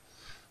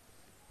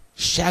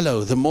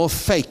shallow, the more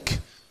fake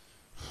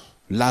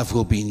love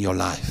will be in your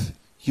life.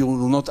 You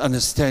will not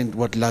understand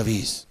what love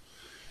is.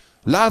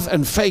 Love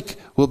and fake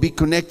will be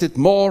connected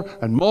more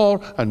and more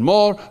and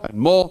more and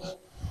more.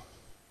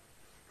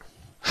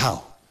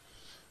 How?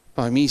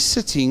 By me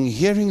sitting,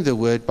 hearing the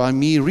word, by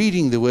me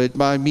reading the word,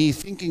 by me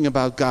thinking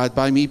about God,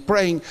 by me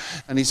praying,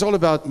 and it's all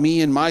about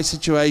me and my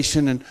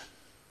situation. And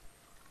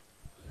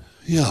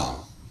you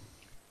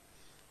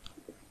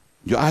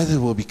either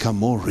will become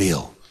more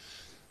real,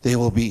 there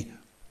will be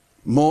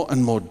more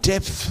and more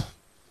depth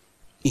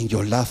in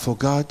your love for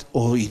God,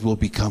 or it will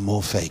become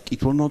more fake.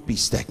 It will not be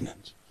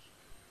stagnant.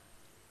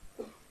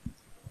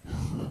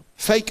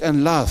 Fake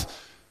and love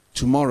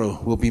tomorrow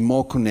will be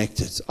more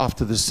connected.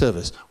 After the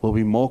service will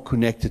be more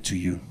connected to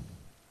you.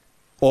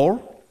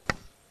 Or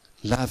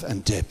love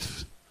and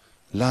depth,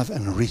 love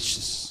and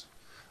richness,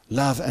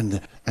 love and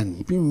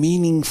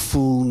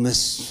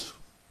meaningfulness,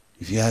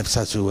 if you have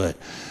such a word,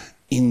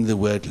 in the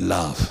word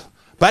love.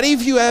 But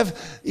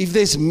if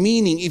there's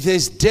meaning, if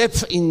there's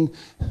depth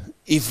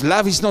if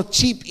love is not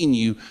cheap in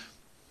you,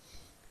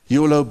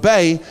 you will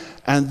obey,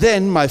 and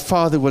then my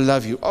Father will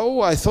love you.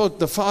 Oh, I thought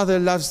the Father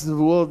loved the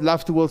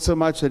world so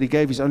much that he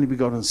gave his only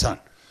begotten Son.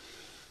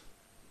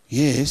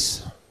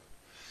 Yes,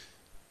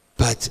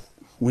 but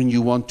when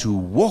you want to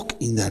walk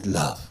in that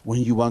love,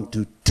 when you want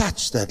to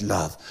touch that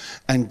love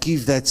and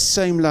give that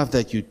same love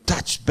that you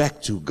touch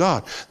back to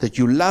God, that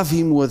you love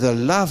him with the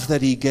love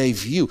that he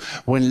gave you,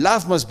 when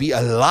love must be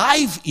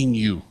alive in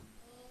you,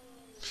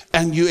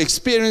 and you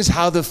experience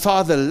how the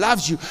Father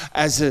loves you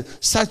as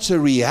such a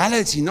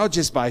reality, not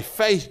just by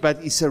faith, but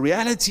it's a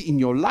reality in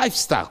your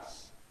lifestyle,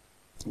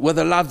 with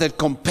a love that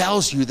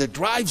compels you, that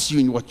drives you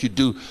in what you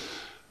do.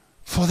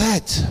 For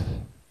that,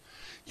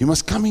 you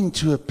must come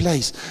into a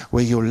place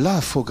where your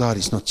love for God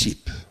is not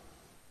cheap.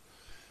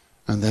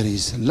 And that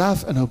is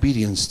love and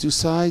obedience, two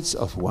sides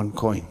of one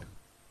coin.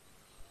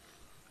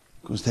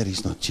 Because that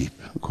is not cheap,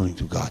 according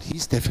to God.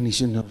 His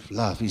definition of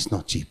love is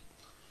not cheap.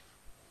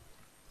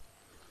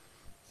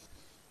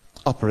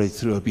 Operate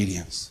through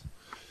obedience.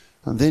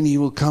 And then they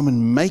will come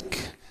and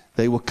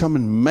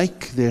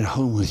make their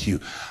home with you.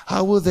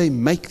 How will they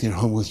make their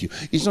home with you?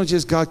 It's not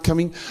just God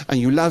coming and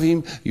you love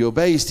him, you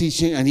obey his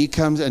teaching, and he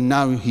comes and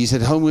now he's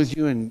at home with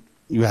you and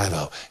you have a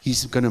home.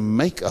 He's going to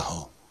make a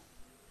home.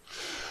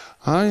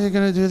 How is he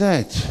going to do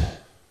that?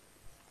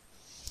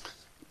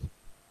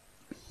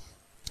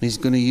 He's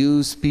going to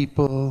use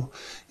people.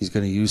 He's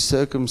going to use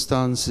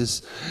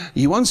circumstances.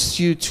 He wants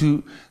you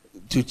to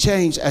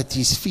change at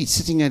his feet,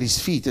 sitting at his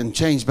feet and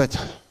change. But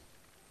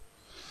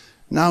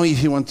now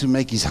if you want to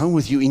make his home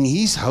with you, in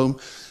his home,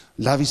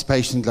 love is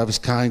patient, love is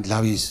kind,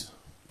 love is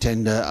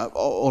tender,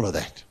 all of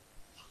that.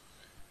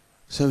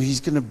 So he's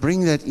going to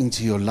bring that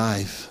into your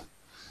life.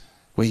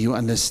 where you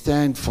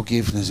understand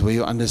forgiveness, where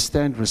you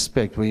understand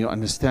respect, where you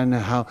understand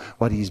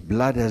what His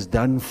blood has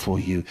done for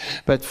you.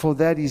 But for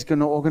that, He's going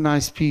to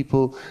organize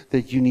people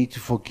that you need to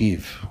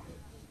forgive.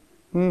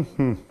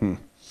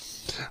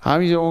 How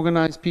do you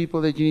organize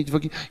people that you need to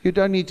forgive? You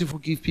don't need to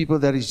forgive people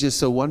that is just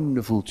so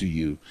wonderful to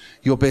you,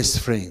 your best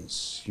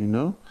friends, you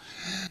know.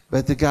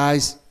 But the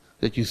guys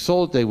that you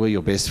thought they were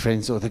your best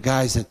friends, or the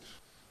guys that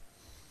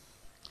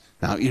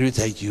now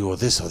irritate you, or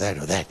this or that,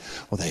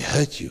 or they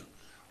hurt you.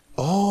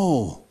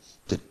 Oh,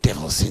 the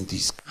devil sent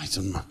these guys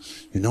on my,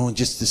 and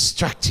just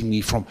distracting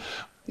me from,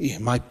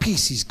 my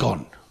peace is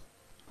gone.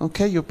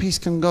 Okay, your peace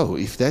can go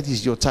if that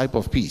is your type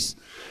of peace.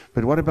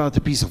 But what about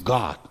the peace of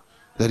God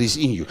that is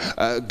in you?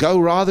 Go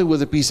rather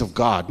with the peace of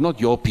God, not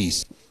your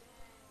peace.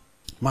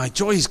 My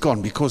joy is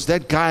gone because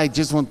that guy, I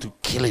just want to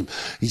kill him.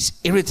 He's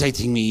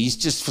irritating me. He's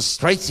just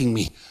frustrating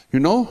me,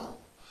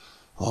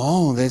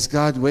 Oh, there's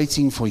God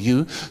waiting for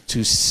you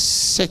to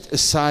set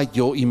aside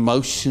your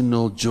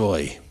emotional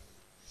joy,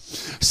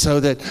 so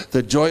that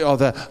the joy of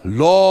the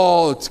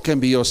Lord can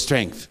be your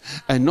strength,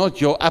 and not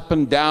your up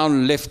and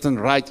down, left and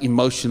right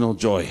emotional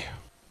joy.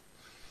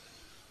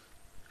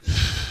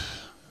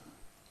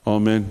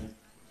 Amen.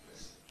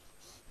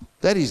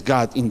 That is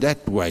God in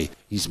that way.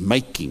 He's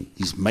making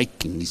His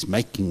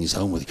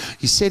home with you.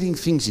 He's setting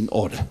things in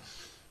order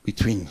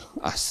between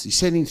us. He's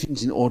setting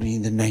things in order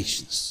in the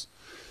nations.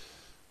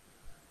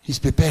 He's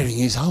preparing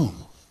His home.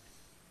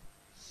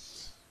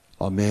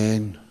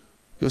 Amen.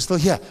 You're still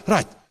here.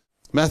 Right.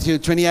 Matthew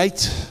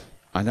 28.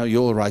 I know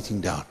you're all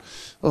writing down.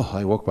 Oh,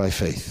 I walk by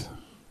faith,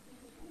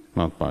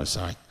 not by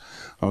sight.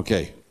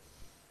 Okay.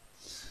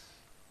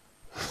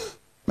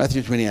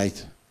 Matthew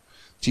 28.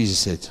 Jesus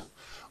said,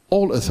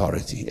 all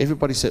authority,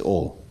 everybody say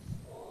all.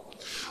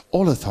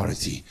 All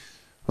authority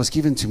was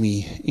given to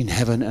me in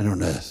heaven and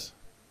on earth.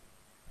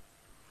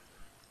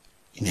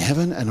 In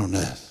heaven and on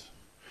earth.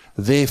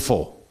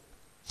 Therefore,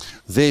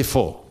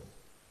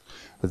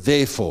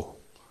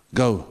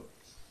 go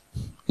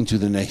into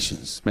the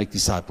nations, make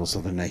disciples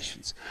of the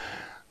nations.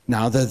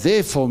 Now, the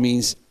therefore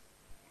means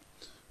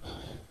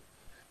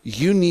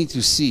you need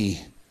to see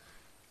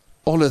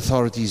all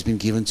authority has been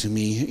given to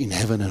me in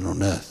heaven and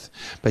on earth.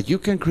 But you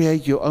can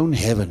create your own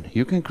heaven.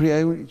 You can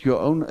create your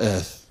own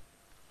earth.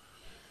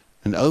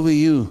 And over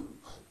you,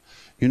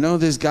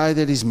 this guy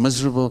that is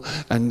miserable,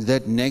 and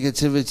that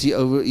negativity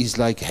over is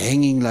like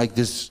hanging like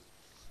this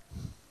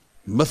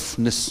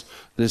muffness,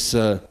 this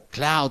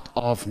cloud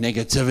of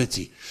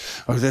negativity,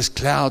 or this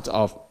cloud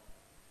of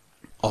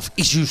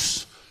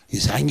issues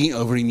is hanging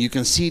over him. You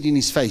can see it in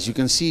his face.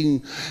 You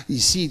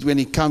see it when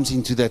he comes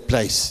into that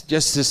place.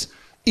 Just as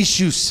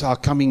issues are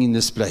coming in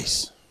this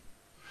place.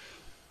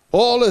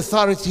 All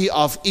authority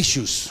of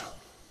issues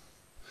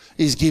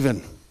is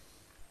given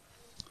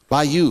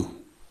by you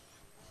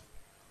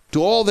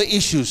to all the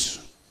issues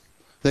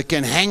that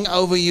can hang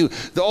over you,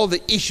 all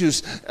the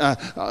issues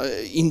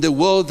in the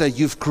world that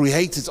you've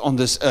created on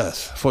this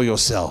earth for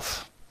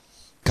yourself.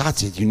 God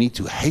said you need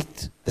to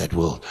hate that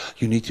world.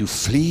 You need to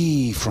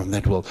flee from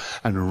that world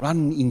and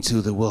run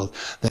into the world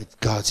that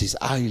God says,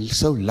 I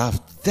so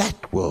loved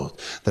that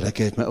world that I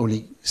gave my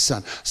only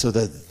son, so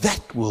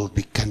that world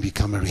can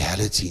become a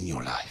reality in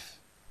your life.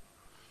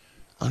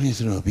 Only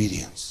through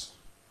obedience.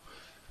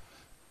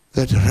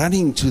 That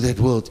running to that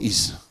world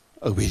is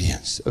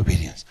obedience.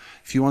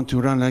 If you want to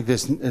run like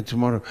this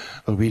tomorrow,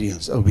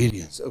 obedience.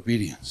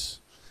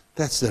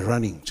 That's the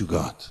running to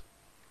God.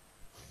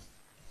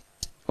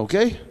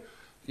 Okay?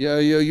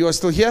 You are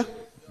still here?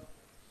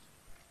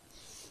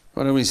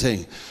 What are we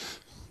saying?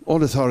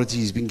 All authority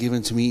has been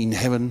given to me in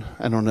heaven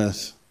and on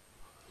earth.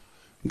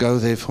 Go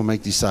therefore,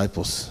 make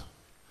disciples.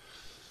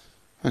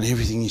 And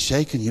everything is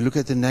shaken. You look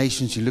at the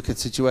nations, you look at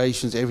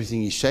situations,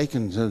 everything is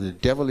shaken. So the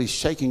devil is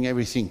shaking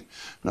everything.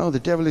 No, the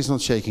devil is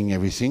not shaking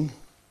everything.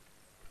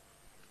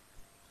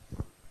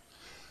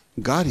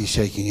 God is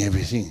shaking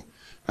everything.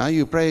 Now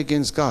you pray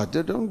against God.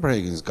 Don't pray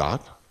against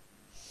God.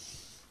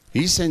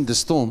 He sent the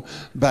storm,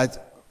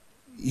 but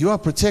you are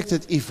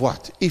protected if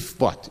what?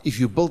 If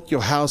you built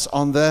your house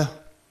on the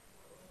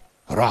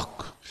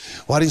rock.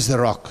 What is the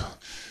rock?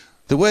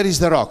 The word is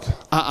the rock.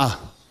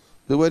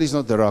 The word is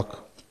not the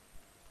rock.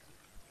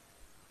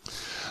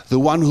 The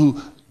one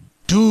who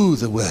do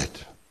the word.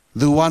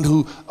 The one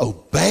who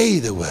obey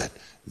the word.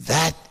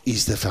 That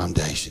is the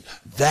foundation.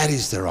 That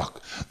is the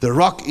rock. The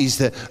rock is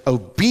the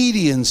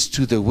obedience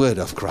to the word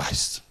of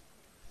Christ.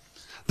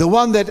 The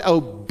one that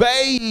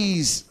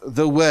obeys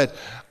the word.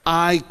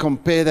 I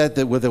compare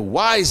that with a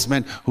wise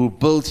man who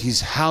built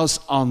his house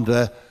on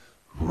the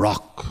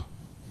rock.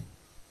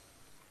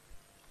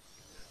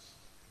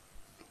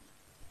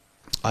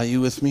 Are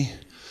you with me?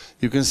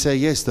 You can say,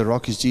 yes, the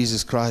rock is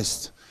Jesus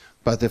Christ.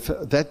 But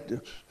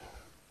that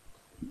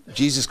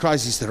Jesus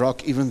Christ is the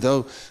rock, even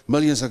though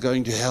millions are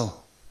going to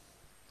hell.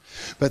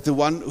 But the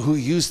one who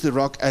used the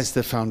rock as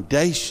the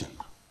foundation,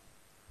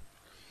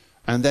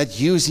 and that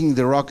using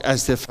the rock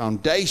as the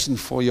foundation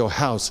for your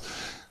house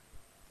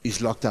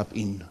is locked up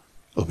in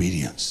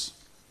obedience.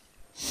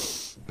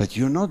 But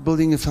you're not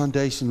building a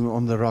foundation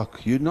on the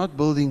rock. You're not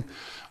building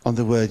on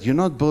the word. You're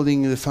not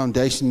building the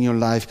foundation in your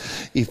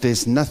life if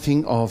there's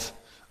nothing of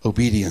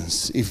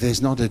obedience, if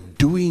there's not a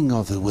doing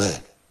of the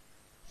word.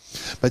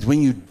 But when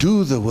you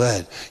do the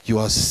word, you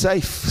are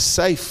safe,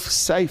 safe,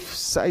 safe,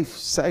 safe,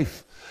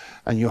 safe.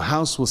 And your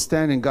house will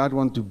stand, and God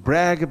wants to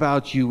brag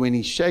about you when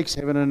He shakes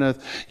heaven and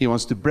earth. He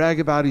wants to brag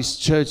about His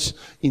church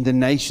in the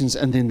nations,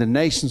 and then the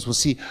nations will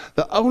see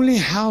the only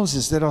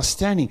houses that are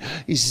standing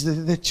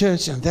is the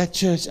church and that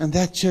church and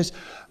that church.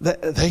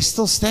 They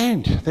still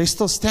stand. They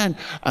still stand.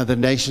 And the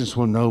nations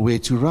will know where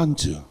to run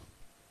to.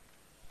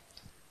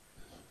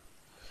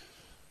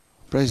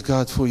 Praise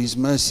God for His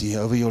mercy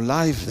over your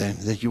life then,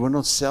 that you were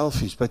not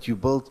selfish, but you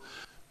built,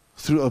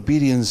 through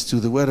obedience to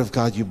the Word of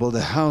God, you built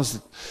a house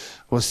that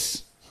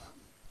was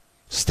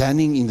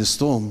standing in the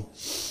storm,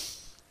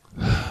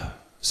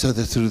 so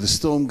that through the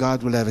storm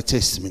God will have a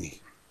testimony.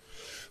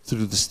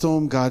 Through the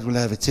storm God will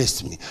have a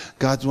testimony.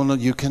 God will not,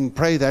 you can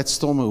pray that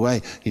storm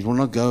away. It will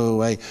not go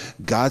away.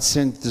 God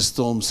sent the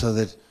storm so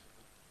that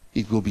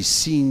it will be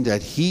seen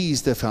that He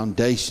is the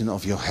foundation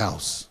of your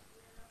house.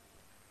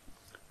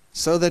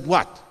 So that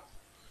what?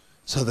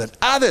 So that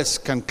others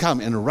can come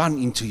and run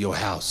into your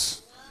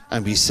house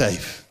and be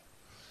safe.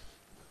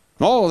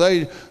 No,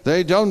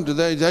 they don't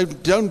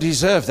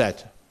deserve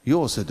that. You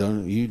also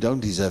don't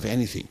deserve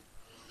anything.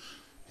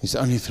 It's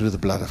only through the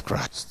blood of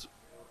Christ.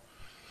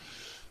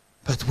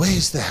 But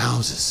where's the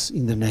houses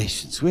in the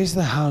nations? Where's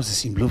the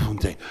houses in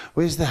Bloemfontein?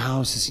 Where's the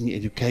houses in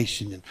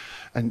education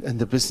and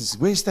the business?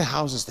 Where's the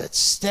houses that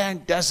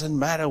stand? Doesn't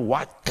matter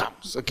what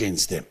comes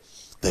against them.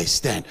 They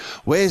stand.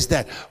 Where's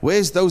that?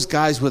 Where's those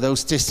guys with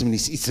those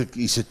testimonies?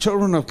 It's a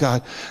children of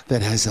God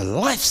that has a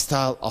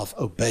lifestyle of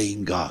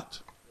obeying God.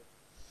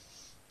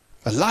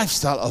 A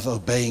lifestyle of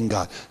obeying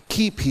God.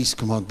 Keep His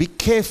command. Be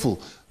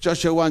careful.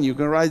 Joshua 1, you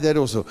can write that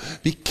also.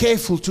 Be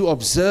careful to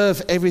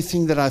observe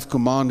everything that I've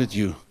commanded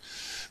you.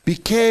 Be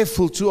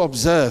careful to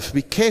observe.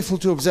 Be careful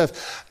to observe.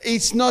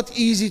 It's not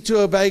easy to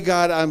obey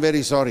God. I'm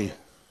very sorry.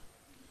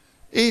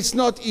 It's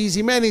not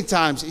easy. Many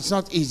times it's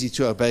not easy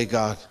to obey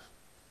God.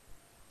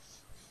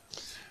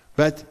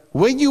 But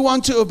when you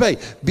want to obey,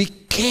 be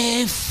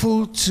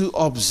careful to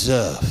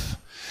observe.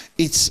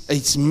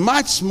 It's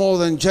much more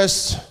than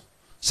just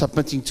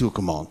submitting to a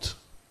command.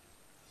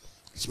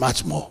 It's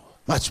much more,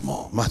 much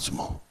more, much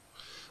more.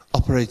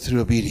 Operate through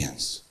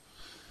obedience.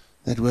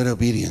 That word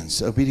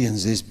obedience.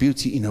 Obedience, there's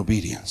beauty in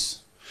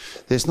obedience.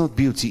 There's not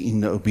beauty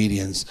in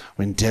obedience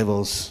when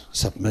devils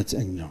submit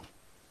and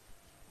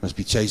must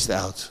be chased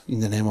out in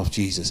the name of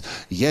Jesus.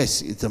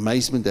 Yes, it's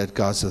amazement at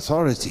God's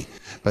authority.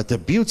 But the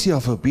beauty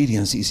of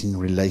obedience is in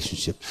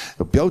relationship.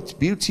 The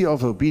beauty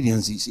of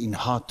obedience is in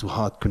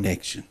heart-to-heart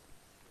connection.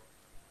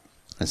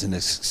 As an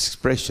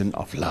expression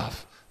of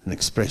love. An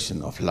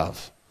expression of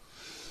love.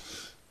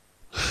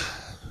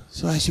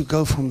 So as you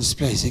go from this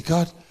place, say,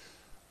 God,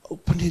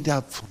 open it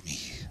up for me.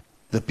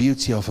 The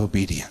beauty of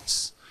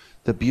obedience.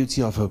 The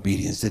beauty of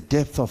obedience. The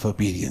depth of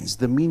obedience.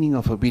 The meaning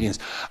of obedience.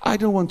 I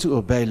don't want to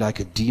obey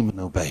like a demon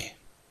obey.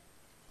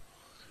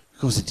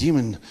 Because the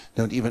demon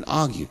don't even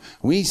argue.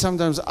 We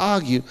sometimes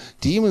argue.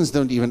 Demons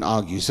don't even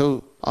argue.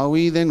 So are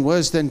we then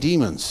worse than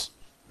demons?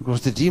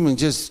 Because the demon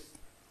just,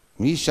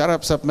 we shut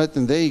up, submit,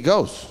 and there he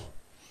goes.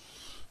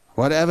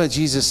 Whatever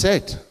Jesus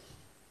said.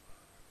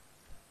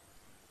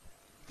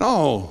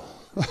 No.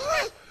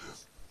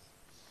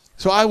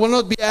 So I will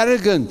not be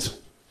arrogant.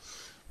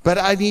 But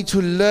I need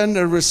to learn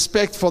a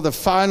respect for the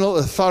final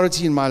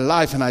authority in my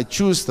life. And I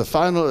choose the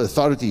final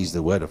authority is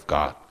the Word of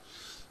God.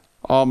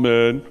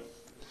 Amen.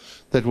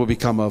 That will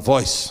become a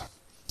voice.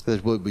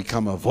 That will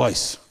become a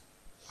voice.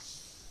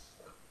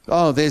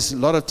 Oh, there's a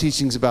lot of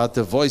teachings about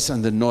the voice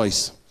and the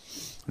noise.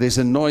 There's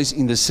a noise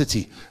in the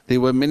city. There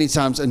were many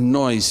times a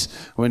noise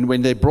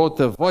when they brought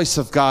the voice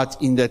of God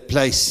in that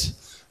place.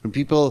 When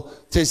people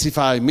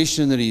testify,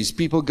 missionaries,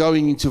 people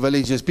going into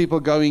villages,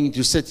 people going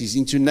into cities,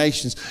 into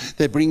nations,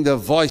 they bring the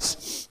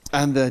voice,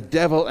 and the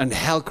devil and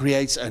hell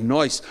creates a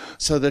noise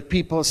so that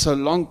people, so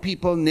long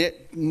people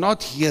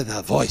not hear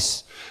the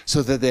voice,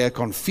 so that they are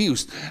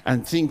confused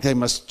and think they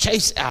must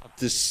chase out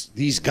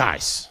these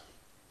guys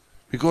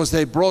because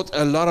they brought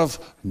a lot of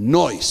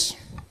noise.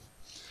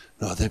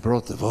 No, they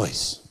brought the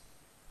voice.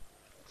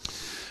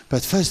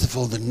 But first of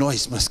all, the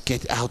noise must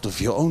get out of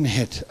your own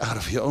head, out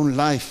of your own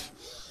life.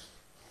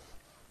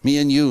 Me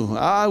and you,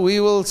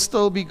 we will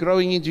still be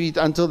growing into it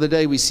until the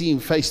day we see Him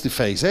face to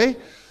face, eh?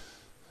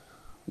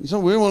 So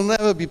we will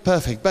never be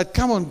perfect. But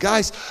come on,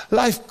 guys,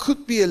 life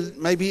could be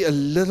maybe a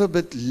little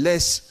bit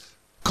less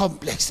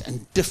complex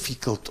and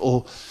difficult.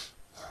 Or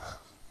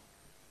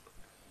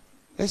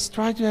let's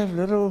try to have a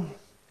little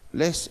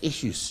less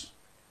issues.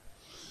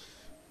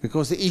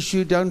 Because the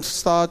issue don't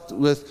start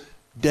with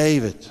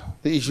David.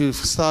 The issue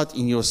starts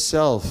in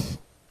yourself.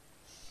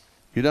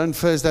 You don't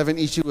first have an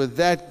issue with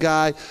that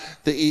guy.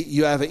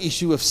 You have an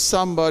issue with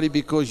somebody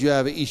because you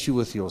have an issue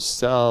with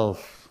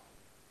yourself.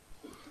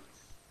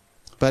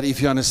 But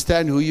if you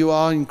understand who you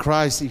are in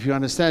Christ, if you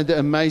understand the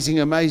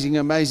amazing, amazing,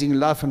 amazing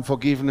love and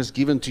forgiveness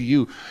given to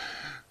you,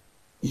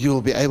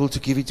 you'll be able to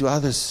give it to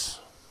others.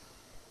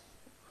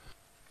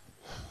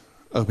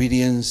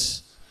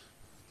 Obedience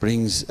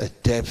brings a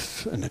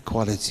depth and a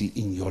quality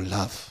in your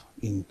love,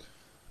 in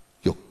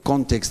your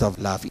context of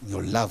love, in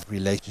your love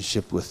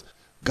relationship with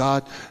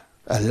God,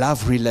 a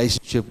love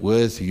relationship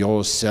with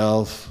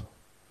yourself,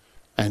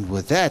 and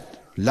with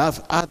that,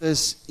 love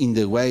others in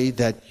the way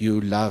that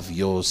you love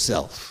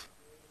yourself.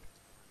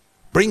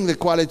 Bring the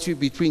quality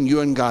between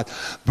you and God.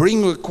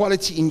 Bring the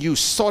quality in you.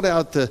 Sort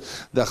out the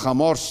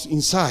chamors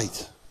inside,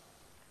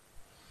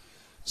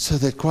 so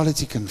that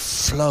quality can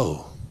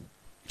flow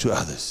to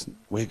others.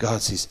 Where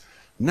God says,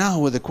 now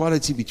with the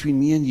quality between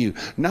me and you,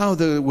 now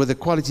with the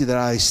quality that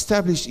I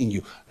established in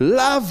you,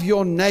 love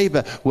your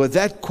neighbor with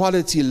that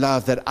quality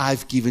love that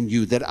I've given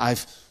you, that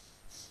I've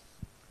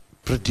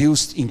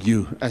produced in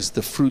you as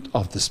the fruit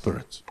of the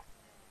Spirit.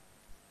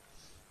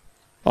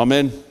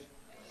 Amen.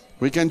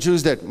 We can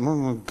choose that.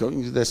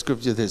 Going to the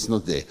scripture that's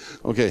not there.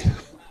 Okay.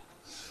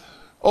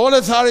 All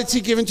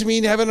authority given to me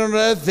in heaven and on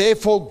earth,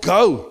 therefore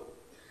go.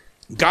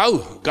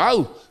 Go,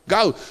 go,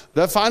 go.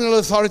 The final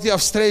authority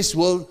of stress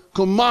will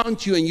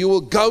command you, and you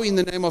will go in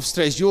the name of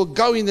stress. You will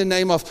go in the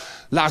name of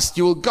lust.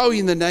 You will go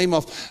in the name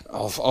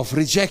of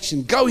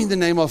rejection. Go in the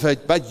name of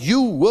it. But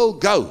you will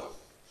go.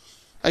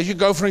 As you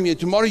go from here,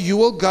 tomorrow you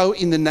will go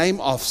in the name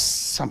of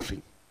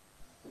something.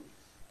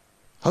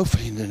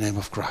 Hopefully in the name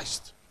of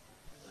Christ.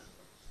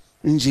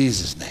 In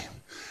Jesus' name.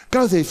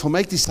 Go therefore,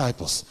 make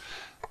disciples.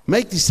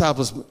 Make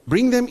disciples.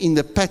 Bring them in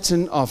the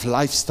pattern of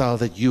lifestyle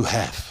that you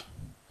have.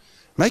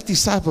 Make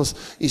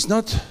disciples is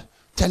not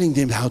telling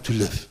them how to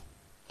live.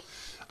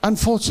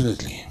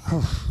 Unfortunately,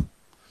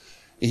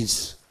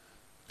 it's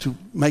to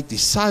make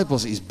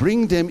disciples is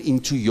bring them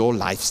into your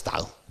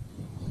lifestyle.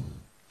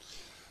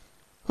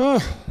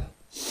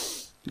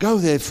 Go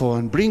therefore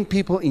and bring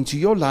people into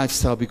your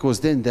lifestyle, because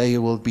then they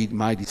will be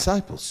my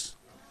disciples.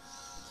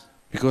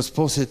 Because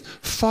Paul said,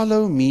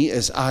 follow me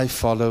as I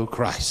follow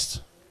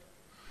Christ.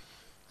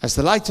 As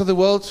the light of the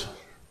world,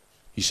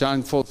 you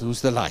shine forth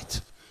who's the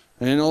light.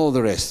 And all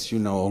the rest, you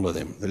know all of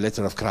them. The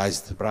letter of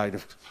Christ, the bride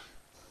of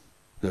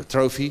the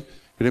trophy.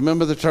 You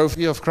remember the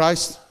trophy of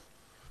Christ?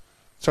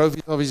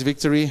 Trophy of his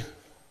victory?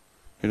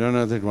 You don't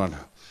know that one.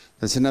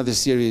 That's another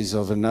series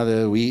of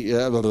another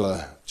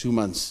 2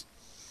 months.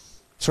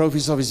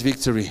 Trophies of his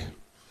victory.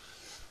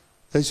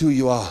 That's who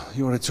you are.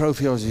 You are a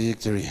trophy of his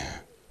victory.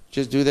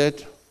 Just do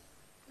that.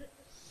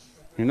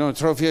 You know, a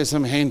trophy has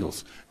some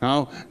handles.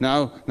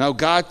 Now,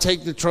 God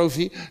take the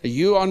trophy.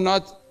 You are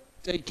not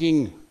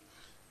taking.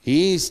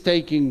 He's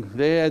taking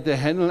there the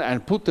handle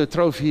and put the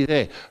trophy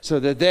there. So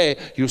that there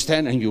you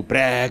stand and you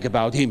brag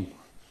about him.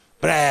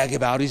 Brag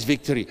about his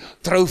victory.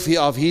 Trophy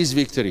of his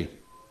victory.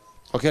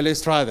 Okay,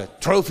 let's try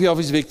that. Trophy of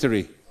his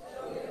victory.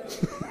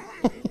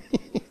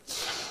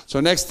 So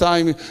next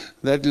time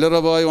that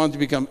little boy wants to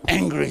become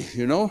angry,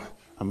 you know,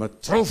 I'm a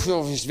trophy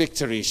of his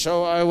victory.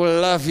 So I will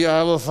love you.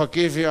 I will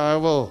forgive you. I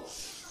will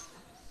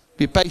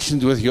be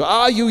patient with you.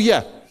 Are you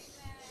here?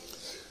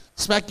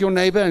 Smack your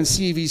neighbor and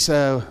see if he's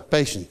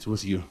patient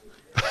with you.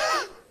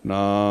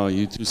 No,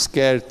 you're too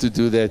scared to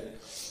do that.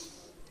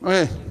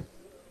 Okay.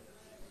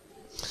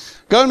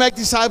 Go and make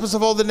disciples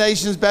of all the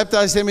nations,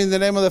 baptize them in the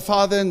name of the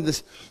Father and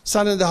the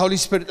Son and the Holy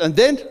Spirit, and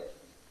then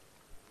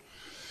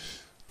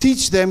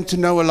teach them to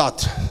know a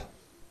lot.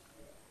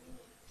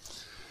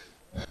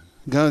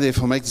 Go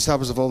therefore, make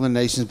disciples of all the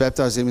nations,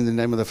 baptize them in the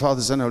name of the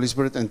Father, Son, and Holy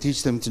Spirit, and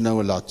teach them to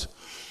know a lot.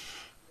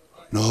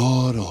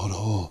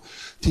 No.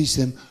 Teach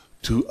them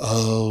to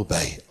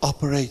obey.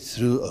 Operate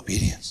through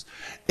obedience.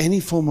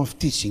 Any form of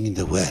teaching in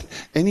the Word,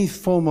 any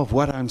form of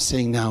what I'm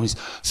saying now is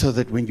so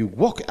that when you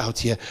walk out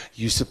here,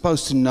 you're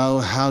supposed to know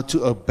how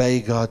to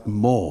obey God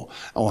more,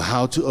 or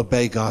how to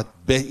obey God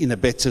in a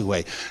better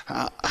way,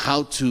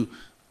 how to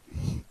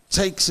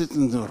take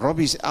certain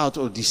rubbish out,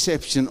 or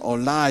deception or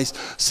lies,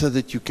 so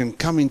that you can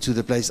come into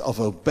the place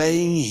of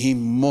obeying Him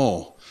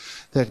more.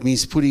 That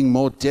means putting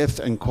more depth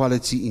and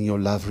quality in your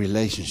love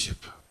relationship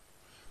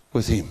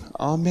with Him.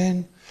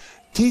 Amen.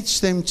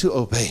 Teach them to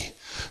obey.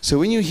 So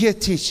when you hear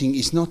teaching,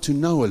 it's not to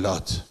know a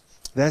lot.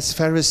 That's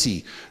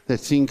Pharisee that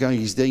think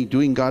he's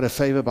doing God a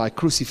favor by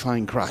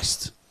crucifying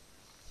Christ.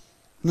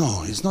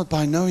 No, it's not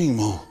by knowing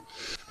more,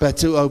 but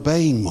to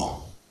obeying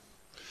more.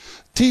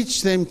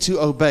 Teach them to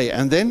obey.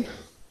 And then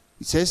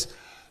it says,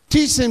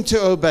 teach them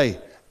to obey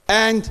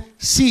and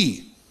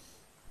see.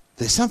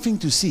 There's something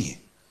to see.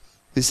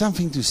 There's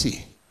something to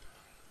see.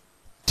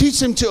 Teach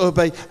them to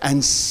obey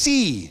and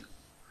see.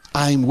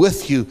 I'm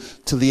with you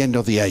till the end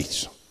of the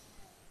age.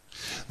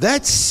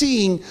 That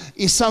seeing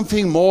is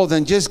something more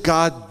than just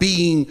God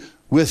being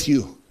with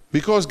you.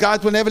 Because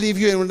God will never leave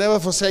you and will never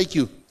forsake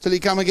you till He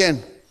come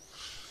again.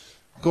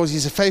 Because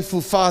He's a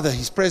faithful Father.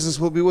 His presence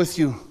will be with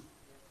you.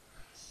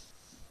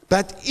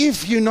 But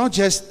if you not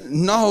just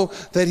know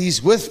that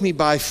He's with me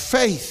by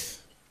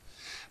faith,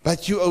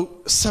 but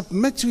you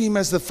submit to Him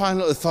as the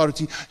final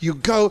authority, you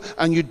go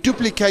and you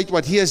duplicate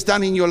what He has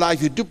done in your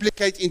life. You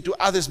duplicate into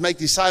others, make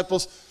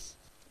disciples.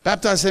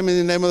 Baptize them in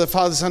the name of the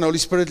Father, Son, Holy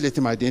Spirit. Let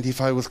them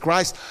identify with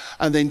Christ.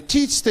 And then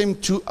teach them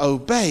to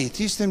obey.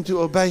 Teach them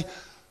to obey.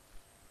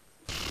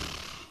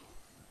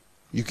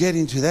 You get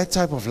into that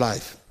type of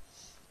life.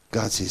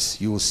 God says,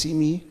 you will see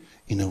me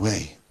in a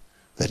way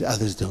that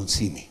others don't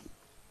see me.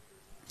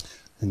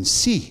 And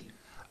see,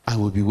 I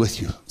will be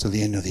with you till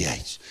the end of the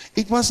age.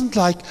 It wasn't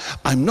like,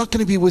 I'm not going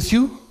to be with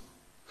you.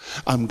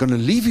 I'm going to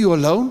leave you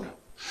alone.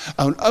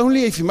 And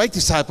only if you make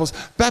disciples,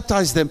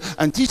 baptize them,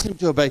 and teach them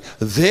to obey,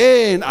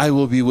 then I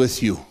will be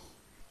with you.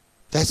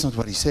 That's not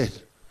what he said.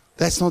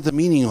 That's not the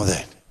meaning of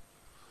that.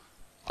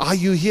 Are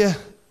you here?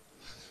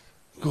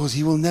 Because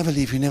he will never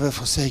leave you, never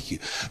forsake you.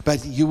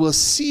 But you will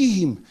see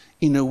him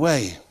in a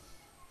way.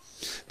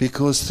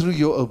 Because through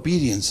your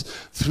obedience,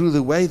 through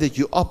the way that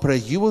you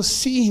operate, you will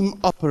see him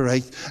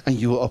operate, and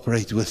you will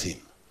operate with him.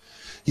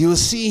 You will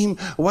see him,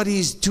 what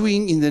he's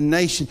doing in the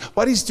nation,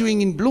 what he's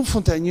doing in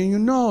Bloemfontein. You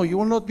know, you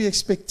will not be a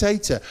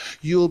spectator.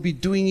 You will be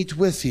doing it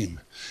with him.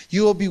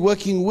 You will be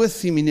working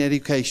with him in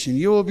education.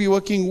 You will be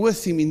working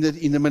with him in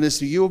the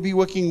ministry. You will be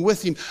working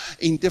with him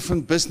in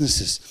different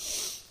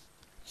businesses.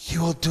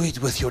 You will do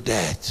it with your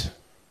dad.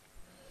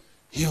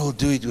 You will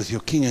do it with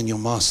your king and your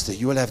master.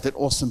 You will have that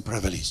awesome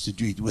privilege to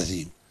do it with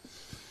him.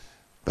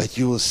 But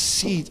you will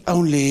see it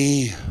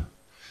only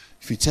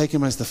if you take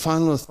him as the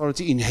final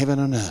authority in heaven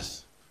and earth.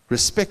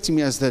 Respect him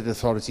as that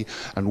authority.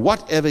 And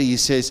whatever he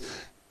says,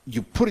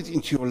 you put it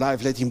into your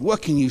life. Let him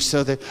work in you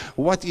so that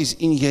what is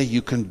in here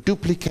you can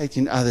duplicate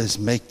in others.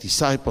 Make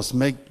disciples,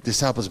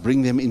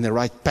 bring them in the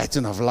right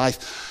pattern of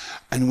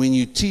life. And when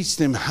you teach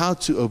them how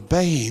to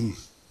obey him,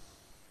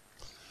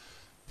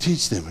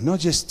 teach them, not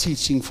just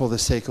teaching for the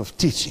sake of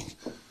teaching.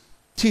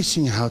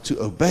 Teaching how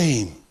to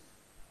obey him.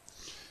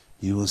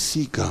 You will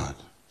see God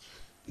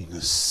in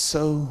a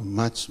so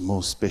much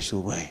more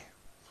special way.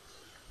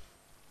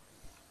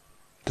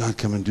 God,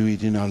 come and do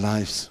it in our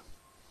lives.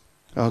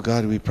 Oh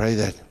God, we pray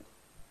that.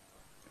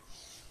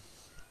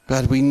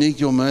 God, we need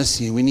your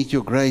mercy. We need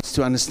your grace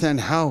to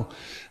understand how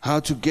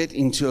to get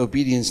into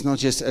obedience, not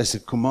just as a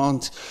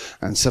command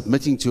and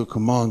submitting to a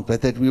command,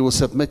 but that we will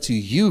submit to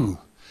you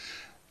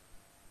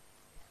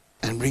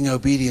and bring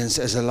obedience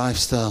as a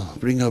lifestyle.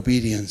 Bring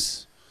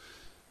obedience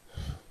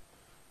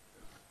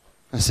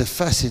as a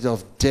facet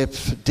of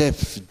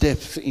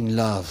depth in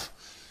love.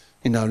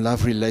 In our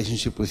love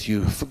relationship with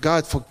you. For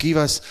God, forgive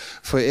us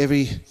for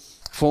every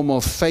form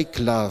of fake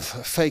love.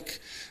 Fake,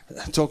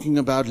 talking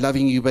about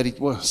loving you, but it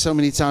was so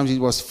many times it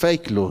was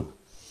fake, Lord.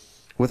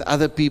 With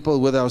other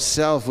people, with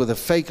ourselves, with a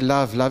fake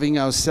love, loving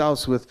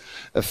ourselves with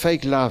a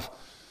fake love.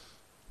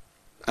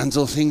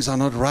 Until things are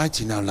not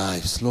right in our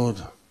lives, Lord.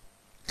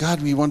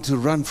 God, we want to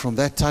run from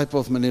that type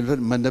of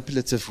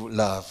manipulative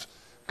love.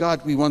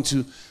 God, we want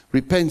to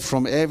repent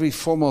from every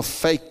form of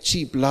fake,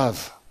 cheap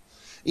love.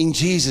 In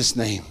Jesus'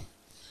 name.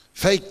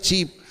 Fake,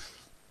 cheap,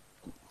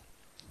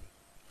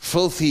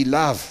 filthy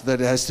love that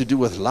has to do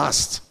with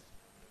lust.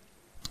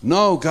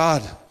 No,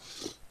 God,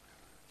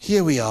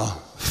 here we are.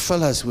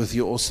 Fill us with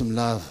your awesome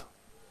love.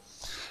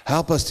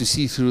 Help us to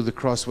see through the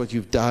cross what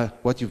you've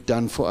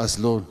done for us,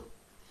 Lord.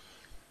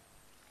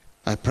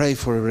 I pray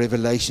for a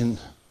revelation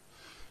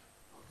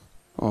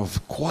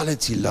of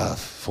quality love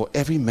for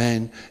every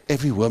man,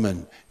 every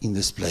woman in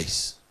this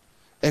place.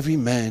 Every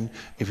man,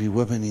 every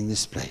woman in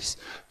this place.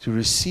 To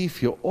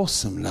receive your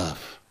awesome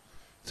love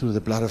through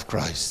the blood of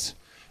Christ,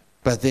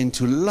 but then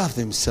to love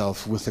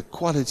themselves with a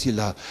quality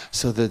love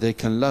so that they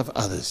can love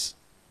others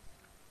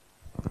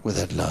with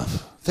that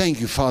love.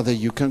 Thank you, Father,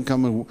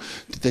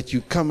 that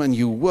you come and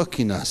you work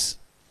in us.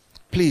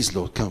 Please,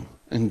 Lord, come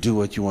and do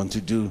what you want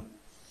to do.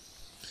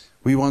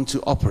 We want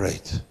to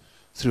operate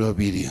through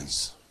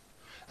obedience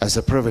as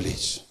a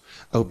privilege.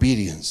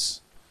 Obedience,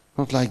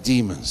 not like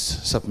demons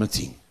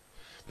submitting,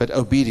 but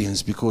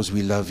obedience because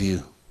we love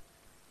you.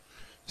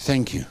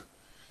 Thank you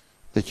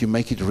that you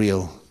make it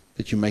real,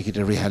 that you make it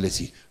a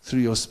reality through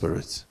your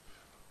Spirit.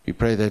 We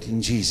pray that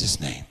in Jesus'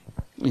 name.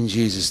 In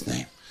Jesus'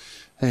 name.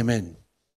 Amen.